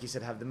probably, like you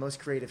said, have the most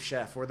creative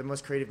chef or the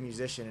most creative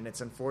musician, and it's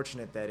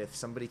unfortunate that if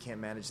somebody can't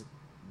manage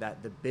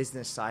the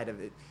business side of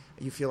it,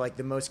 you feel like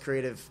the most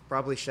creative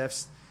probably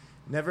chefs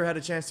never had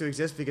a chance to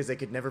exist because they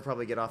could never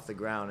probably get off the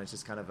ground. It's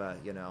just kind of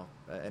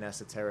an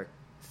esoteric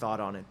thought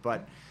on it.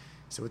 But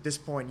so at this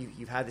point,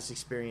 you've had this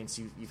experience,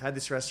 you've had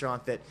this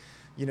restaurant that,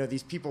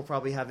 these people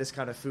probably have this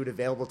kind of food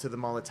available to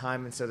them all the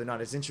time, and so they're not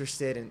as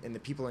interested. And the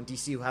people in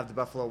D.C. who have the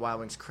Buffalo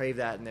Wild Wings crave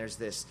that, and there's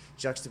this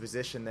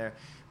juxtaposition there.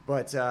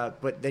 But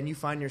then you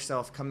find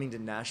yourself coming to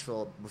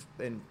Nashville,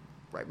 and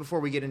right before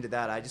we get into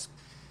that,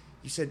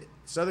 you said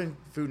Southern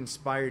food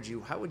inspired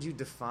you. How would you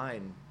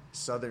define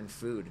Southern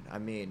food? I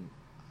mean,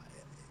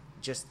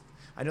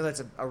 I know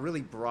that's a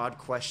really broad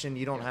question.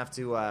 You don't have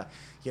to, I'm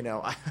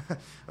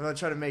not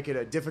trying to make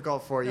it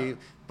difficult for you,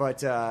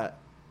 but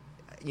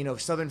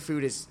Southern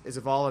food is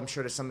evolved, I'm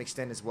sure, to some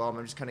extent as well.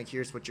 I'm just kind of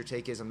curious what your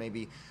take is on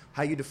maybe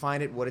how you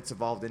define it, what it's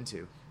evolved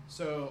into.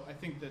 So I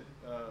think that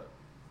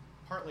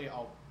partly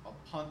I'll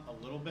punt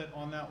a little bit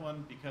on that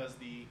one, because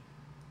the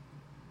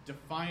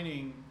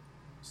defining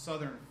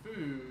Southern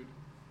food,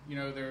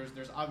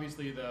 there's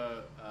obviously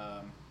the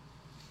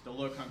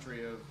Low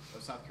Country of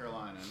South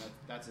Carolina, and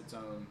that's its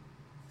own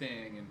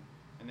thing,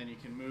 and then you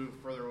can move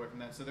further away from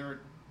that. So there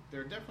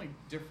are definitely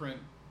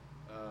different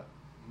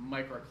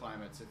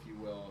microclimates, if you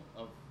will,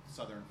 of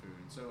Southern food.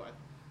 And so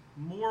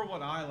more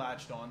what I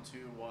latched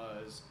onto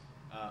was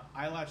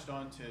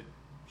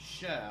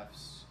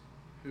chefs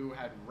who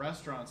had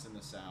restaurants in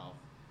the South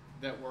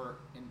that were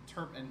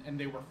and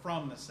they were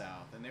from the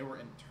South, and they were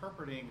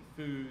interpreting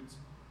foods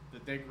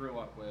that they grew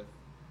up with.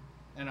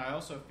 And I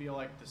also feel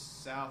like the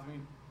South,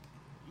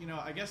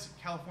 I guess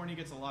California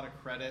gets a lot of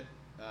credit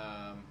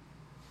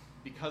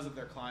because of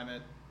their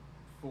climate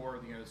for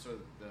sort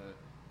of the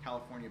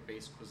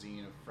California-based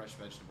cuisine of fresh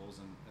vegetables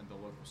and the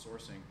local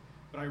sourcing.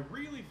 But I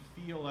really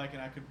feel like,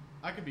 and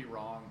I could be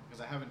wrong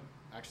because I haven't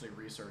actually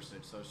researched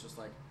it, so it's just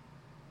like,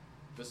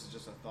 this is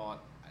just a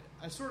thought.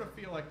 I sort of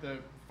feel like the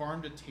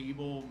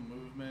farm-to-table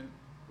movement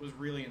was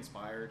really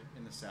inspired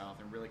in the South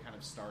and really kind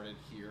of started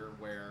here,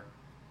 where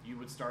you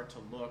would start to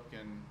look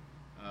and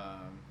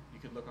you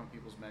could look on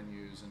people's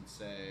menus and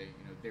say,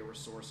 they were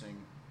sourcing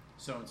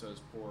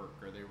so-and-so's pork,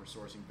 or they were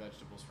sourcing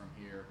vegetables from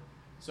here.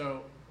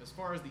 So as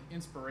far as the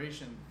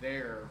inspiration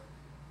there,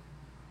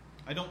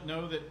 I don't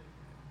know that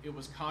it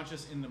was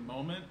conscious in the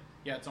moment.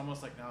 Yeah, it's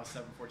almost like now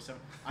 7:47.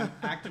 I'm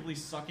actively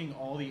sucking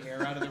all the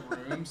air out of the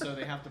room, so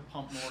they have to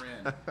pump more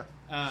in.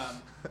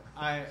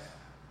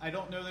 I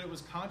don't know that it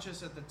was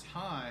conscious at the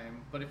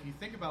time, but if you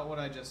think about what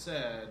I just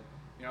said,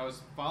 I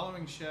was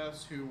following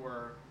chefs who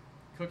were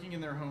cooking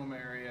in their home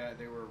area.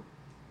 They were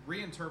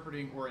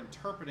reinterpreting or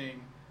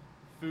interpreting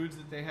foods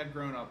that they had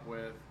grown up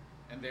with,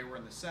 and they were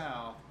in the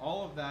South.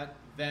 All of that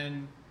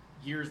then,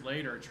 years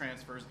later,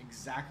 transfers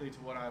exactly to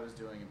what I was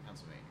doing in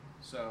Pennsylvania.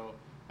 So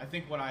I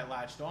think what I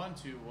latched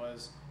onto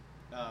was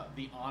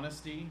the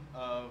honesty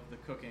of the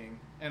cooking,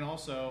 and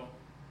also,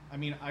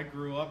 I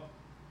grew up,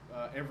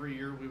 every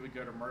year we would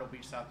go to Myrtle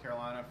Beach, South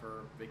Carolina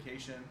for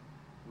vacation.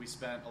 We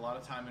spent a lot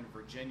of time in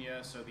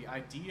Virginia, so the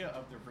idea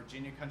of the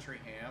Virginia country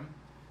ham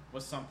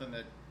was something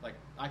that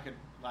I could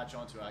latch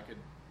onto.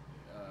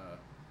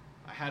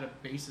 I had a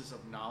basis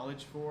of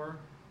knowledge for.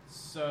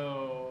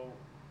 So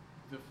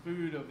the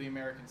food of the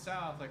American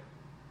South,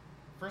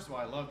 first of all,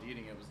 I loved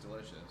eating it. It was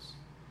delicious.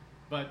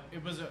 But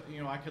it was,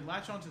 I could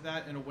latch onto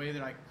that in a way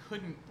that I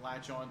couldn't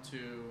latch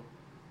onto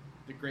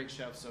the great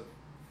chefs of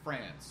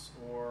France,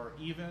 or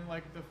even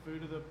the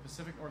food of the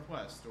Pacific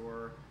Northwest,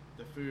 or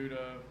the food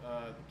of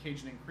the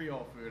Cajun and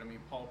Creole food.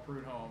 Paul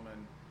Prudhomme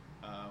and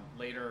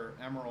later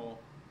Emerald.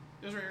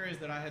 Those are areas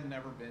that I had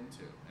never been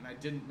to, and I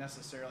didn't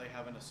necessarily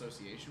have an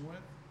association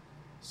with.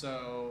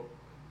 So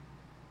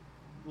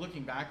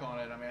looking back on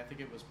it, I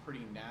think it was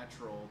pretty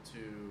natural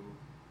to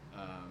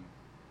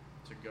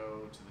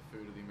go to the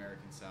food of the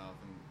American South,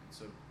 and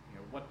so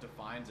what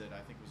defines it,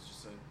 I think, was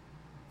just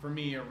for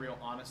me a real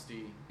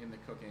honesty in the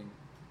cooking,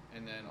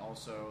 and then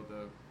also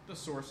the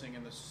sourcing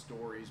and the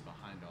stories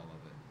behind all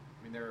of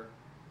it. There are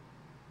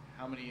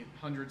how many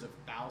hundreds of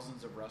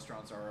thousands of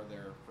restaurants are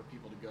there for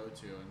people to go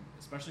to, and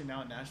especially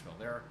now in Nashville,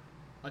 there are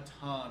a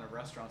ton of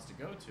restaurants to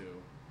go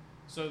to.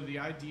 So the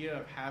idea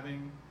of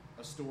having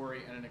a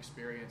story and an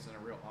experience and a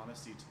real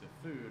honesty to the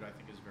food, I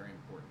think, is very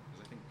important,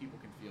 because I think people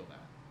can feel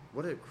that.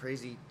 What a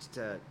crazy,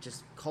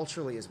 just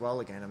culturally as well,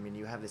 again.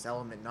 You have this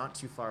element not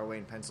too far away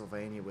in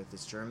Pennsylvania with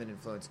this German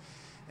influence.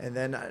 And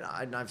then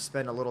I've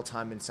spent a little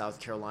time in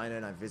South Carolina,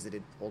 and I've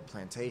visited old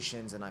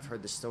plantations, and I've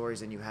heard the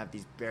stories, and you have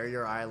these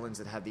barrier islands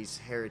that have these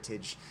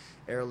heritage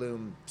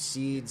heirloom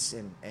seeds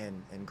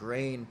and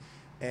grain.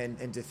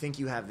 And to think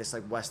you have this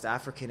West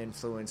African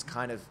influence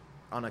kind of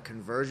on a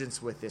convergence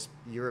with this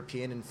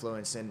European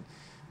influence, and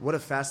what a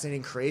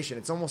fascinating creation.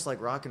 It's almost like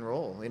rock and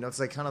roll. It's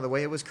kind of the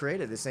way it was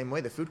created, the same way.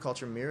 The food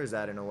culture mirrors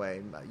that in a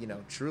way,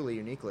 truly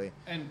uniquely.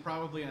 And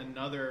probably a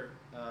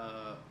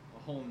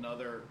whole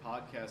nother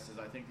podcast is,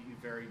 I think, that you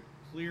very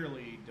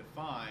clearly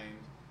defined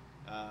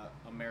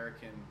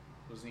American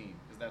cuisine,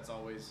 because that's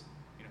always,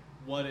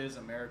 what is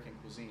American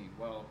cuisine?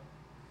 Well,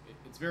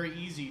 it's very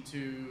easy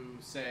to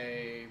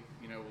say,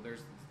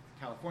 there's the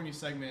California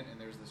segment,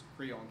 and there's this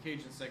Creole and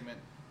Cajun segment,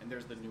 and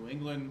there's the New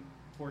England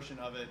portion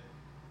of it,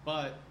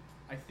 but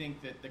I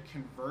think that the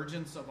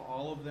convergence of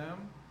all of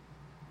them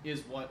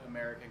is what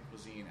American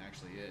cuisine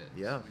actually is.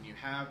 Yeah. When you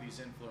have these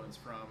influence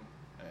from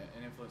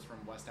an influence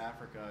from West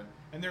Africa,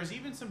 and there's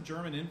even some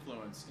German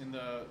influence in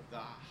the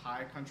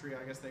high country,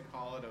 I guess they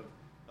call it,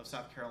 of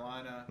South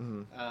Carolina.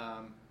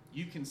 Mm-hmm.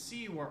 You can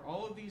see where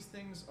all of these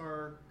things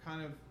are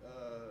kind of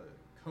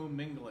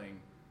commingling,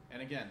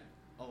 and again,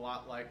 a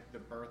lot like the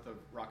birth of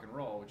rock and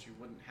roll, which you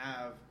wouldn't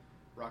have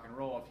rock and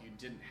roll if you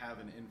didn't have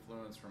an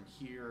influence from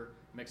here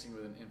mixing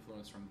with an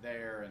influence from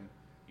there, and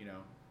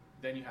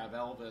then you have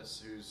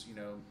Elvis, who's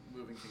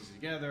moving things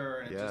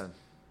together, and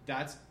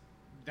that's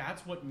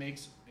what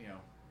makes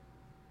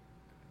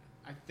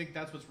I think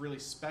that's what's really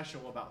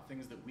special about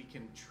things that we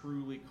can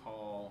truly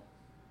call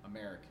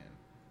American,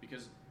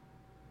 because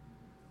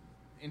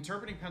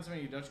interpreting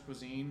Pennsylvania Dutch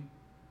cuisine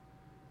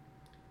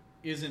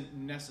isn't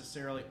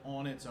necessarily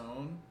on its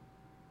own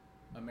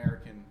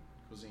American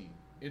cuisine.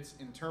 It's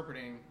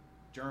interpreting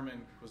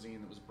German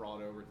cuisine that was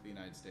brought over to the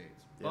United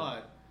States. Yeah.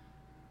 But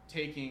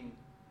taking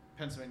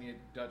Pennsylvania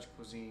Dutch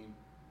cuisine,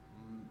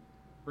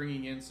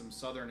 bringing in some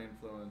Southern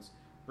influence,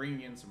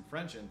 bringing in some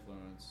French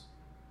influence,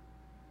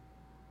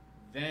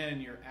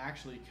 then you're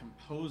actually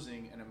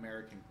composing an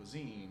American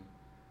cuisine,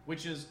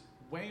 which is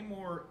way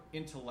more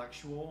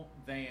intellectual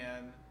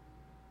than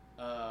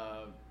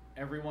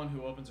everyone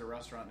who opens a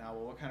restaurant now.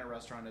 Well, what kind of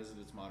restaurant is it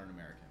that's modern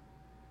American?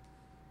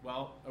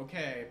 Well,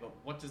 okay, but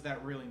what does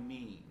that really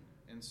mean?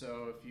 And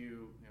so if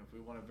if we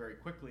want to very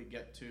quickly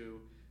get to,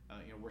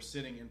 we're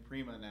sitting in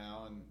Prima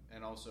now,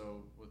 and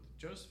also with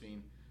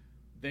Josephine,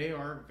 they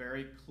are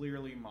very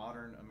clearly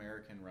modern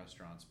American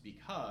restaurants,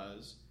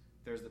 because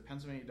there's the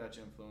Pennsylvania Dutch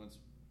influence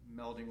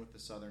melding with the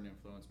Southern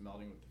influence,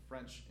 melding with the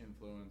French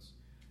influence,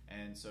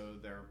 and so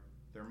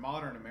they're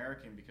modern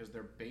American because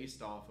they're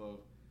based off of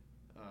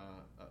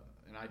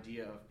an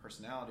idea of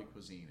personality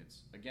cuisine.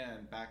 It's,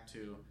 again, back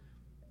to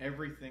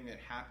everything that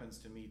happens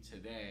to me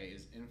today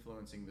is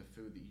influencing the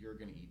food that you're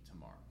going to eat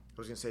tomorrow. I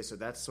was going to say, so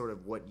that's sort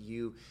of what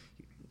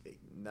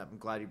I'm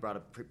glad you brought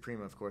up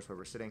Prima, of course, where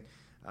we're sitting.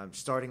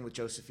 starting with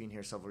Josephine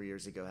here several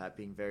years ago,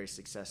 being very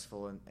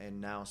successful,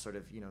 and now sort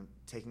of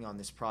taking on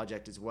this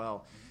project as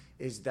well.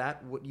 Is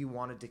that what you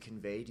wanted to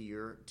convey to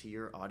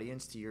your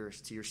audience, to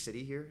your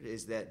city here?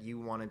 Is that you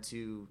wanted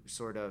to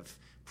sort of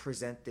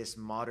present this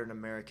modern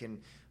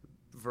American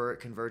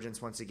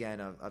convergence once again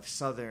of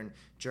Southern,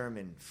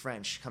 German,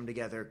 French come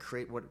together,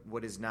 create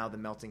what is now the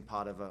melting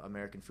pot of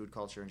American food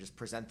culture, and just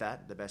present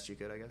that the best you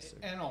could, I guess?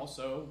 And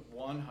also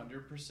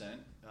 100%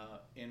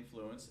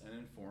 influenced and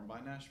informed by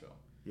Nashville.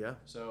 Yeah.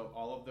 So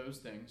all of those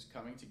things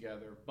coming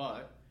together,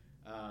 but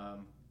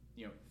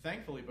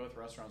thankfully both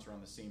restaurants are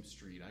on the same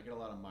street. I get a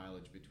lot of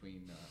mileage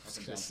between up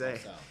and down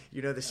South.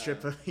 The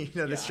strip of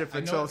the strip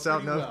of 12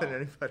 South knows well. than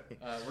anybody.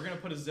 We're gonna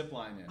put a zip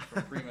line in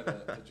from Prima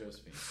to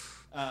Josephine.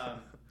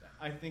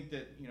 I think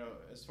that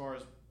as far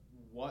as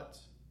what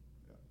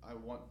I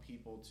want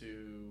people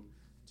to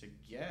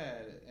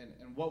get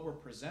and what we're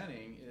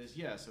presenting is,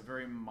 yes, a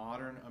very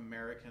modern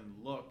American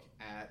look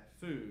at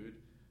food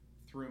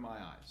through my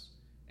eyes.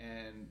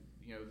 And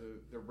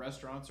the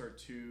restaurants are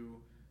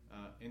two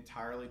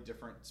entirely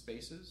different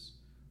spaces.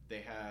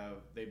 They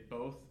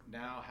both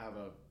now have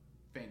a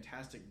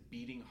fantastic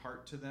beating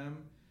heart to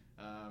them.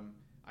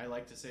 I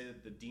like to say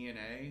that the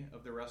DNA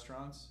of the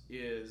restaurants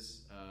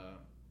is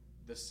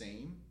the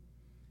same,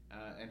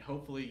 and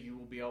hopefully you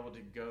will be able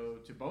to go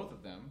to both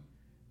of them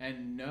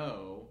and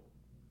know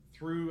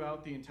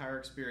throughout the entire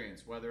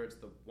experience, whether it's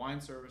the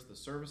wine service, the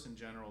service in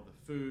general,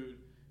 the food,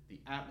 the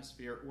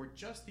atmosphere, or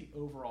just the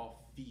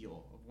overall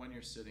feel of when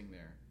you're sitting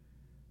there,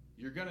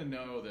 you're going to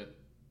know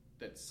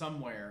that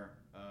somewhere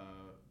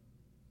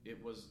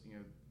it was,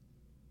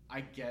 I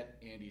get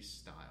Andy's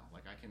style.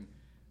 Like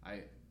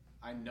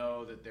I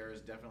know that there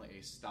is definitely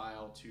a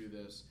style to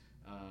this,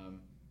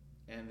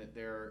 and that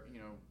there,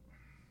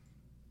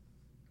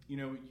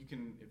 you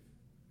can, if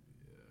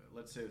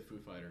let's say the Foo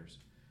Fighters,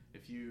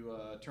 if you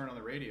turn on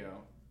the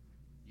radio,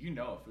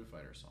 a Foo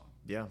Fighters song.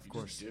 Yeah, of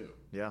course. Just do.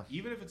 Yeah.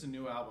 Even if it's a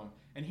new album.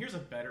 And here's a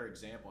better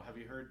example. Have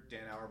you heard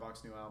Dan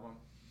Auerbach's new album?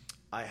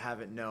 I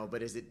haven't, no,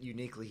 but is it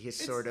uniquely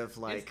sort of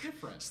like it's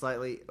different.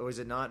 Slightly, or is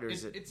it not, or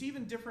is it? It's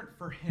even different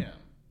for him.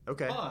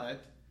 Okay.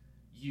 But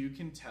you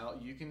can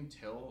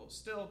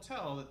still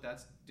tell that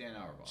that's Dan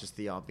Auerbach. Just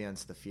the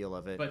ambience, the feel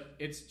of it. But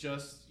it's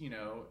just,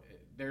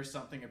 there's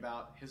something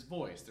about his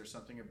voice. There's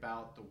something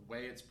about the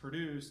way it's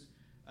produced.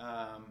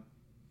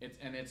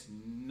 It's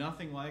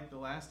nothing like the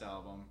last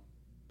album,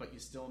 but you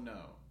still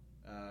know.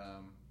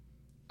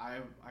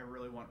 I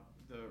really want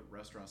the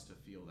restaurants to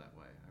feel that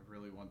way. I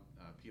really want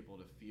people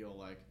to feel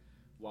like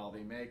while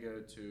they may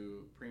go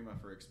to Prima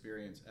for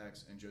experience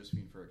X and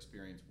Josephine for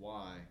experience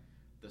Y,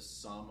 the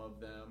sum of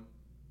them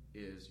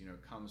is,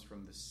 comes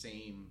from the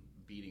same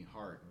beating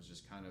heart. It was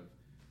just kind of,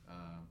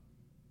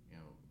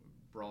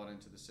 brought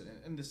into the city.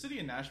 And the city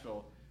of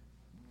Nashville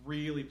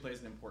really plays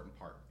an important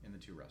part in the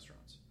two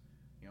restaurants.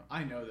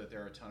 I know that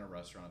there are a ton of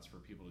restaurants for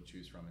people to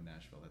choose from in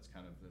Nashville. That's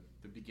kind of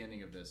the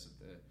beginning of this,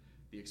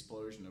 the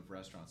explosion of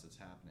restaurants that's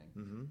happening.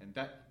 Mm-hmm. And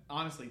that,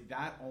 honestly,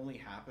 that only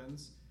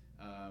happens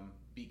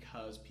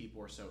because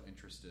people are so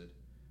interested.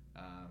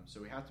 So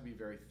we have to be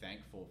very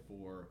thankful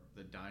for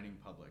the dining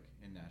public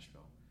in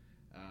Nashville.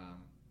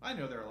 I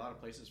know there are a lot of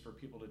places for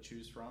people to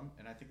choose from,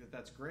 and I think that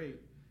that's great.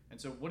 And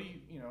so what do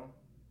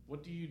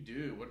you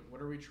do?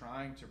 What are we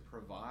trying to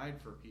provide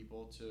for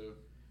people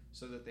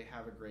so that they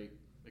have a great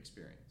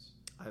experience?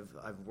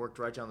 I've worked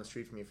right down the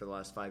street from you for the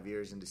last 5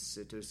 years, and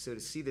to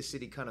see the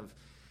city kind of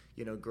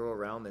grow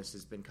around this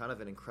has been kind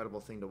of an incredible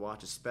thing to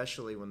watch,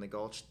 especially when the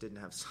Gulch didn't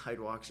have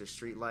sidewalks or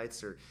street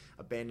lights or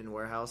abandoned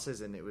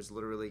warehouses, and it was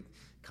literally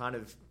kind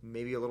of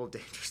maybe a little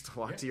dangerous to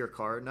walk to your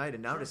car at night.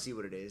 And now to see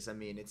what it is, I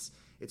mean, it's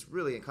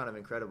really kind of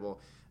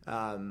incredible.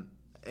 And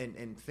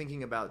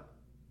thinking about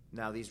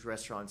now these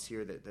restaurants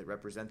here that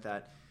represent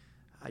that,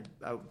 I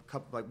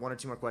like one or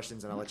two more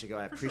questions, and I'll let you go.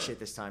 I appreciate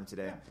this time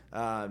today.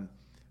 Yeah.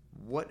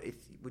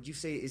 Would you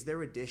say, is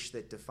there a dish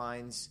that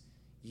defines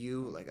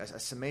you, like a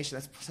summation?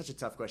 That's such a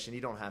tough question.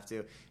 You don't have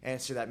to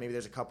answer that. Maybe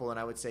there's a couple, and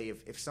I would say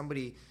if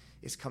somebody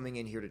is coming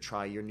in here to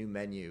try your new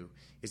menu,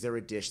 is there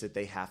a dish that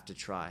they have to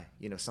try?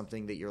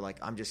 Something that you're like,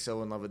 I'm just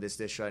so in love with this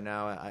dish right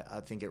now. I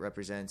think it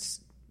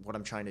represents what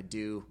I'm trying to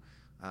do.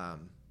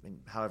 And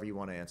however you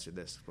want to answer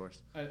this, of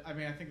course. I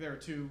mean, I think there are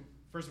two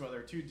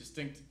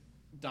distinct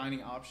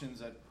dining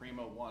options at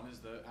Prima. One is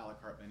the a la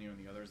carte menu, and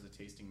the other is the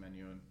tasting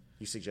menu. And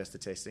you suggest the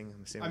tasting?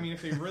 I mean,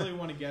 if they really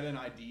want to get an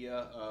idea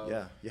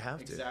of you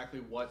have exactly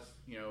what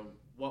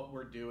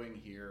we're doing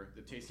here,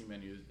 the tasting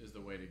menu is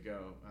the way to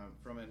go.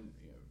 From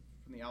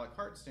the a la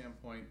carte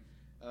standpoint,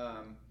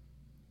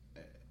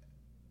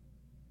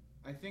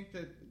 I think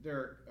that there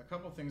are a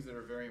couple things that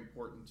are very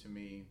important to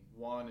me.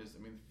 One is,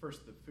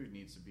 first, the food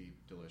needs to be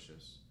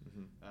delicious.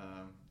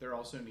 Mm-hmm. There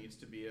also needs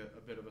to be a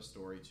bit of a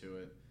story to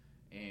it,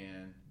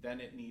 and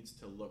then it needs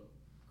to look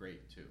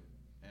great too.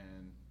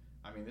 And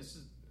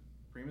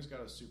Prima's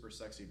got a super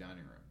sexy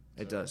dining room.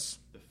 So it does.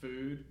 The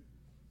food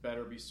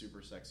better be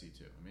super sexy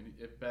too.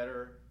 It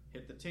better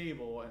hit the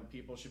table, and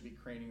people should be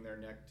craning their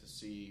neck to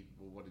see,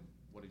 well,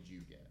 what did you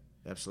get?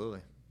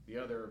 Absolutely. The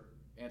other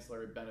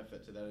ancillary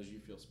benefit to that is you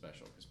feel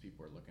special because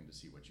people are looking to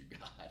see what you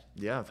got.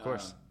 Yeah, of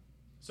course.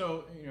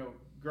 So,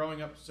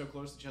 growing up so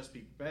close to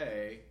Chesapeake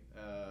Bay,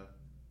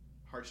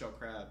 hard-shell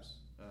crabs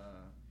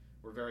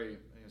were very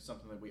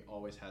something that we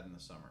always had in the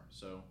summer.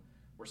 So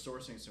we're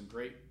sourcing some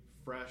great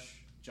fresh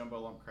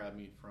jumbo lump crab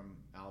meat from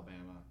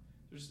Alabama.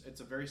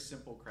 It's a very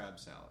simple crab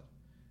salad,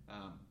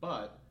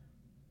 but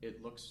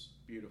it looks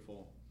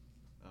beautiful.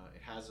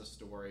 It has a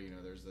story.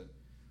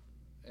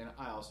 And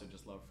I also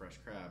just love fresh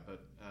crab.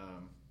 But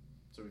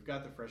so we've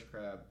got the fresh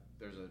crab.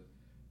 There's a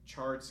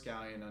charred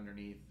scallion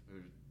underneath.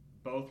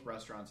 Both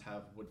restaurants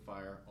have wood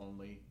fire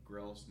only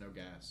grills, no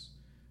gas.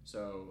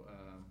 So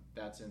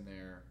that's in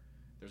there.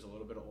 There's a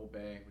little bit of Old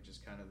Bay, which is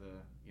kind of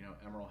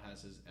Emerald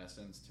has his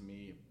essence to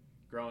me.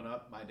 Growing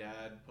up, my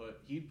dad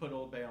he'd put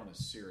Old Bay on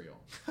his cereal.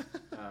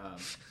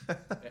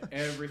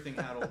 Everything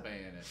had Old Bay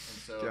in it. And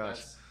so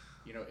that's,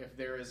 if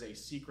there is a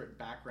secret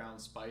background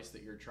spice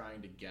that you're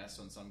trying to guess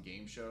on some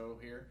game show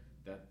here,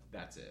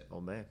 that's it.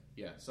 Old Bay.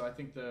 Yeah. So I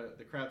think the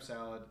crab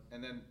salad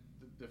and then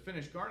the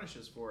finished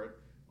garnishes for it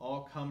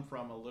all come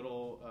from a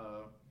little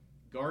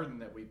garden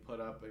that we put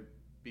up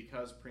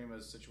because Prima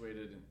is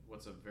situated in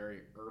what's a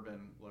very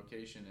urban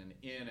location and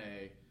in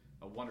a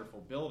wonderful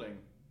building.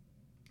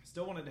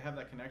 Still wanted to have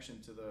that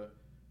connection to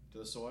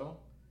the soil.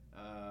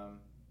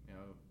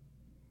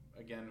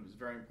 Again, it was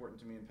very important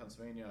to me in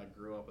Pennsylvania. I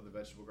grew up with a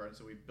vegetable garden,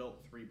 so we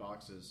built 3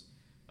 boxes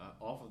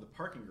off of the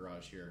parking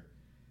garage here,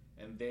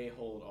 and they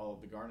hold all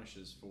of the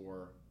garnishes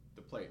for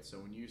the plate. So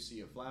when you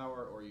see a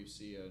flower or you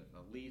see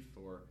a leaf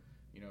or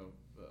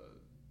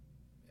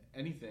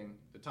anything,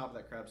 the top of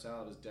that crab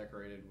salad is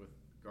decorated with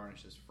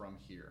garnishes from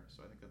here.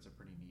 So I think that's a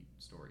pretty neat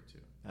story too.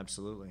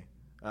 Absolutely.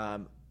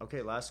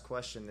 Okay, last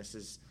question. This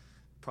is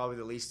probably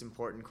the least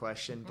important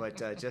question,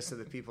 but just so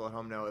the people at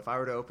home know, if I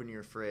were to open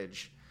your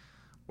fridge,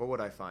 what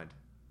would I find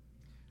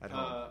at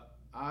home?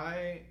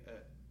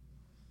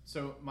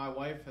 So my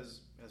wife has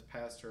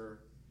passed her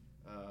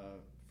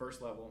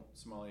first level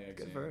sommelier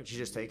exam. Good for her. Did you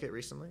just take it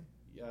recently?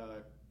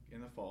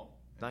 In the fall.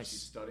 Nice.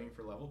 She's studying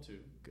for level 2.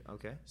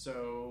 Okay.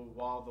 So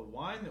while the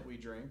wine that we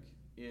drink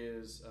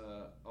is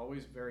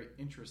always very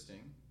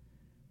interesting,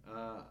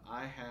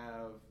 I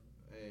have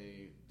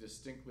a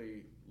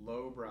distinctly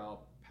lowbrow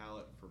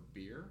palate for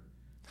beer.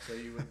 So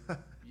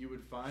you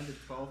would find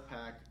a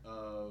 12-pack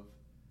of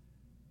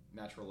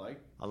Natural Light.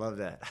 I love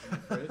that. In the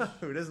fridge.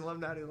 Who doesn't love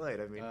Natty Light?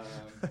 I mean,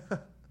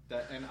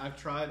 and I've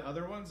tried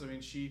other ones. I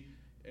mean,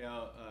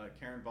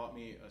 Karen bought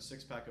me a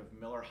 6-pack of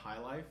Miller High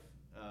Life,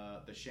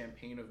 the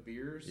champagne of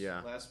beers,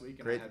 last week,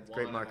 and I had one.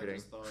 Great marketing. And I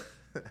just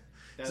thought,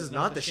 this is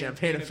not the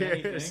champagne of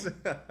beers.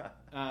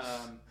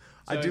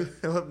 I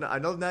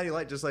love Natty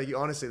Light just like you.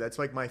 Honestly, that's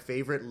like my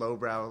favorite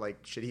lowbrow,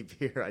 like shitty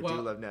beer. I do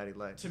love Natty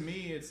Light. To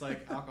me, it's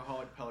like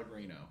alcoholic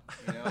Pellegrino.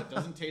 It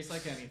doesn't taste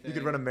like anything. You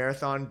could run a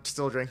marathon,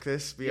 still drink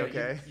this, be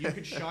okay. You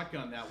could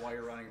shotgun that while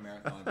you're running a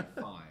marathon, and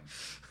be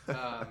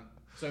fine.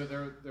 So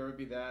there would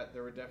be that.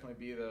 There would definitely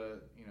be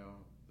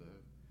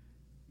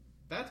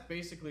that's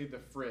basically the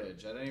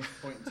fridge at any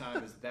point in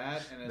time. Is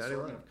that and an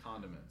assortment of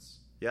condiments.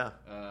 Yeah,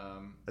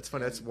 that's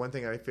funny. That's one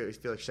thing I feel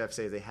like chefs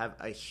say. They have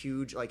a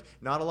huge,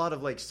 not a lot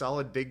of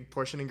solid big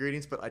portion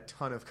ingredients, but a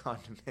ton of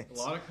condiments.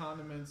 A lot of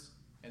condiments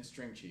and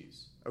string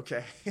cheese.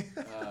 Okay.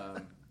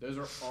 Those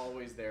are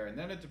always there, and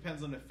then it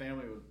depends on if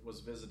family was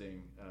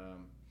visiting.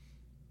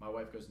 My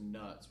wife goes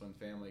nuts when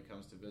family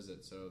comes to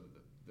visit, so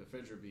the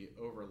fridge would be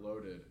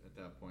overloaded at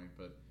that point.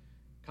 But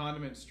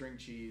condiments, string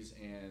cheese,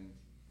 and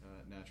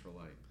Natural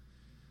Light.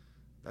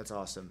 That's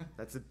awesome.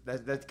 There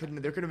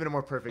couldn't have been a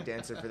more perfect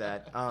answer for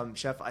that.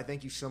 Chef, I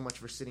thank you so much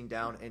for sitting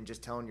down and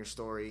just telling your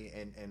story,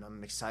 and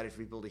I'm excited for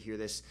people to hear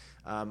this.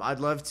 I'd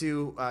love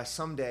to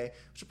someday,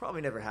 which will probably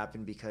never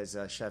happen because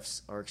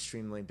chefs are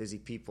extremely busy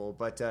people,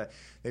 but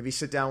maybe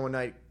sit down one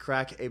night,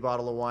 crack a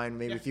bottle of wine,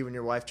 maybe with you and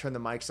your wife, turn the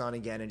mics on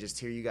again, and just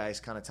hear you guys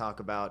kind of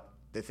talk about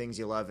the things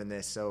you love in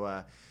this.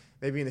 So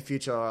maybe in the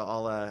future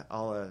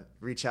I'll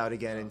reach out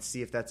again and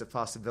see if that's a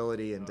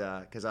possibility, and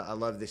because I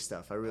love this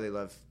stuff. I really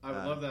love. I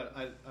would love that.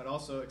 I'd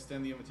also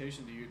extend the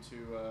invitation to you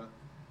to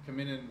come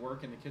in and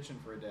work in the kitchen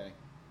for a day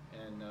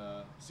and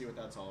see what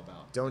that's all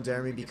about. Don't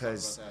dare me,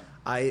 because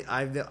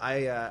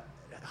I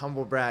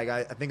humble brag.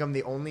 I think I'm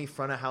the only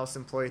front of house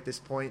employee at this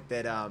point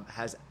that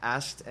has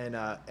asked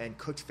and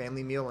cooked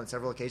family meal on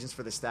several occasions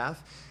for the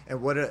staff.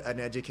 And what an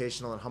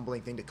educational and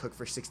humbling thing to cook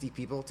for 60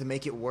 people, to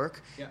make it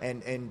work,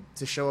 and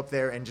to show up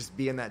there and just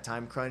be in that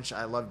time crunch.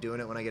 I love doing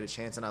it when I get a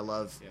chance, and I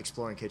love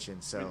exploring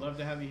kitchens. So we'd love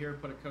to have you here,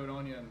 put a coat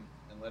on you,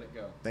 and let it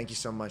go. Thank you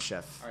so much,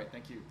 Chef. All right,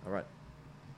 thank you. All right.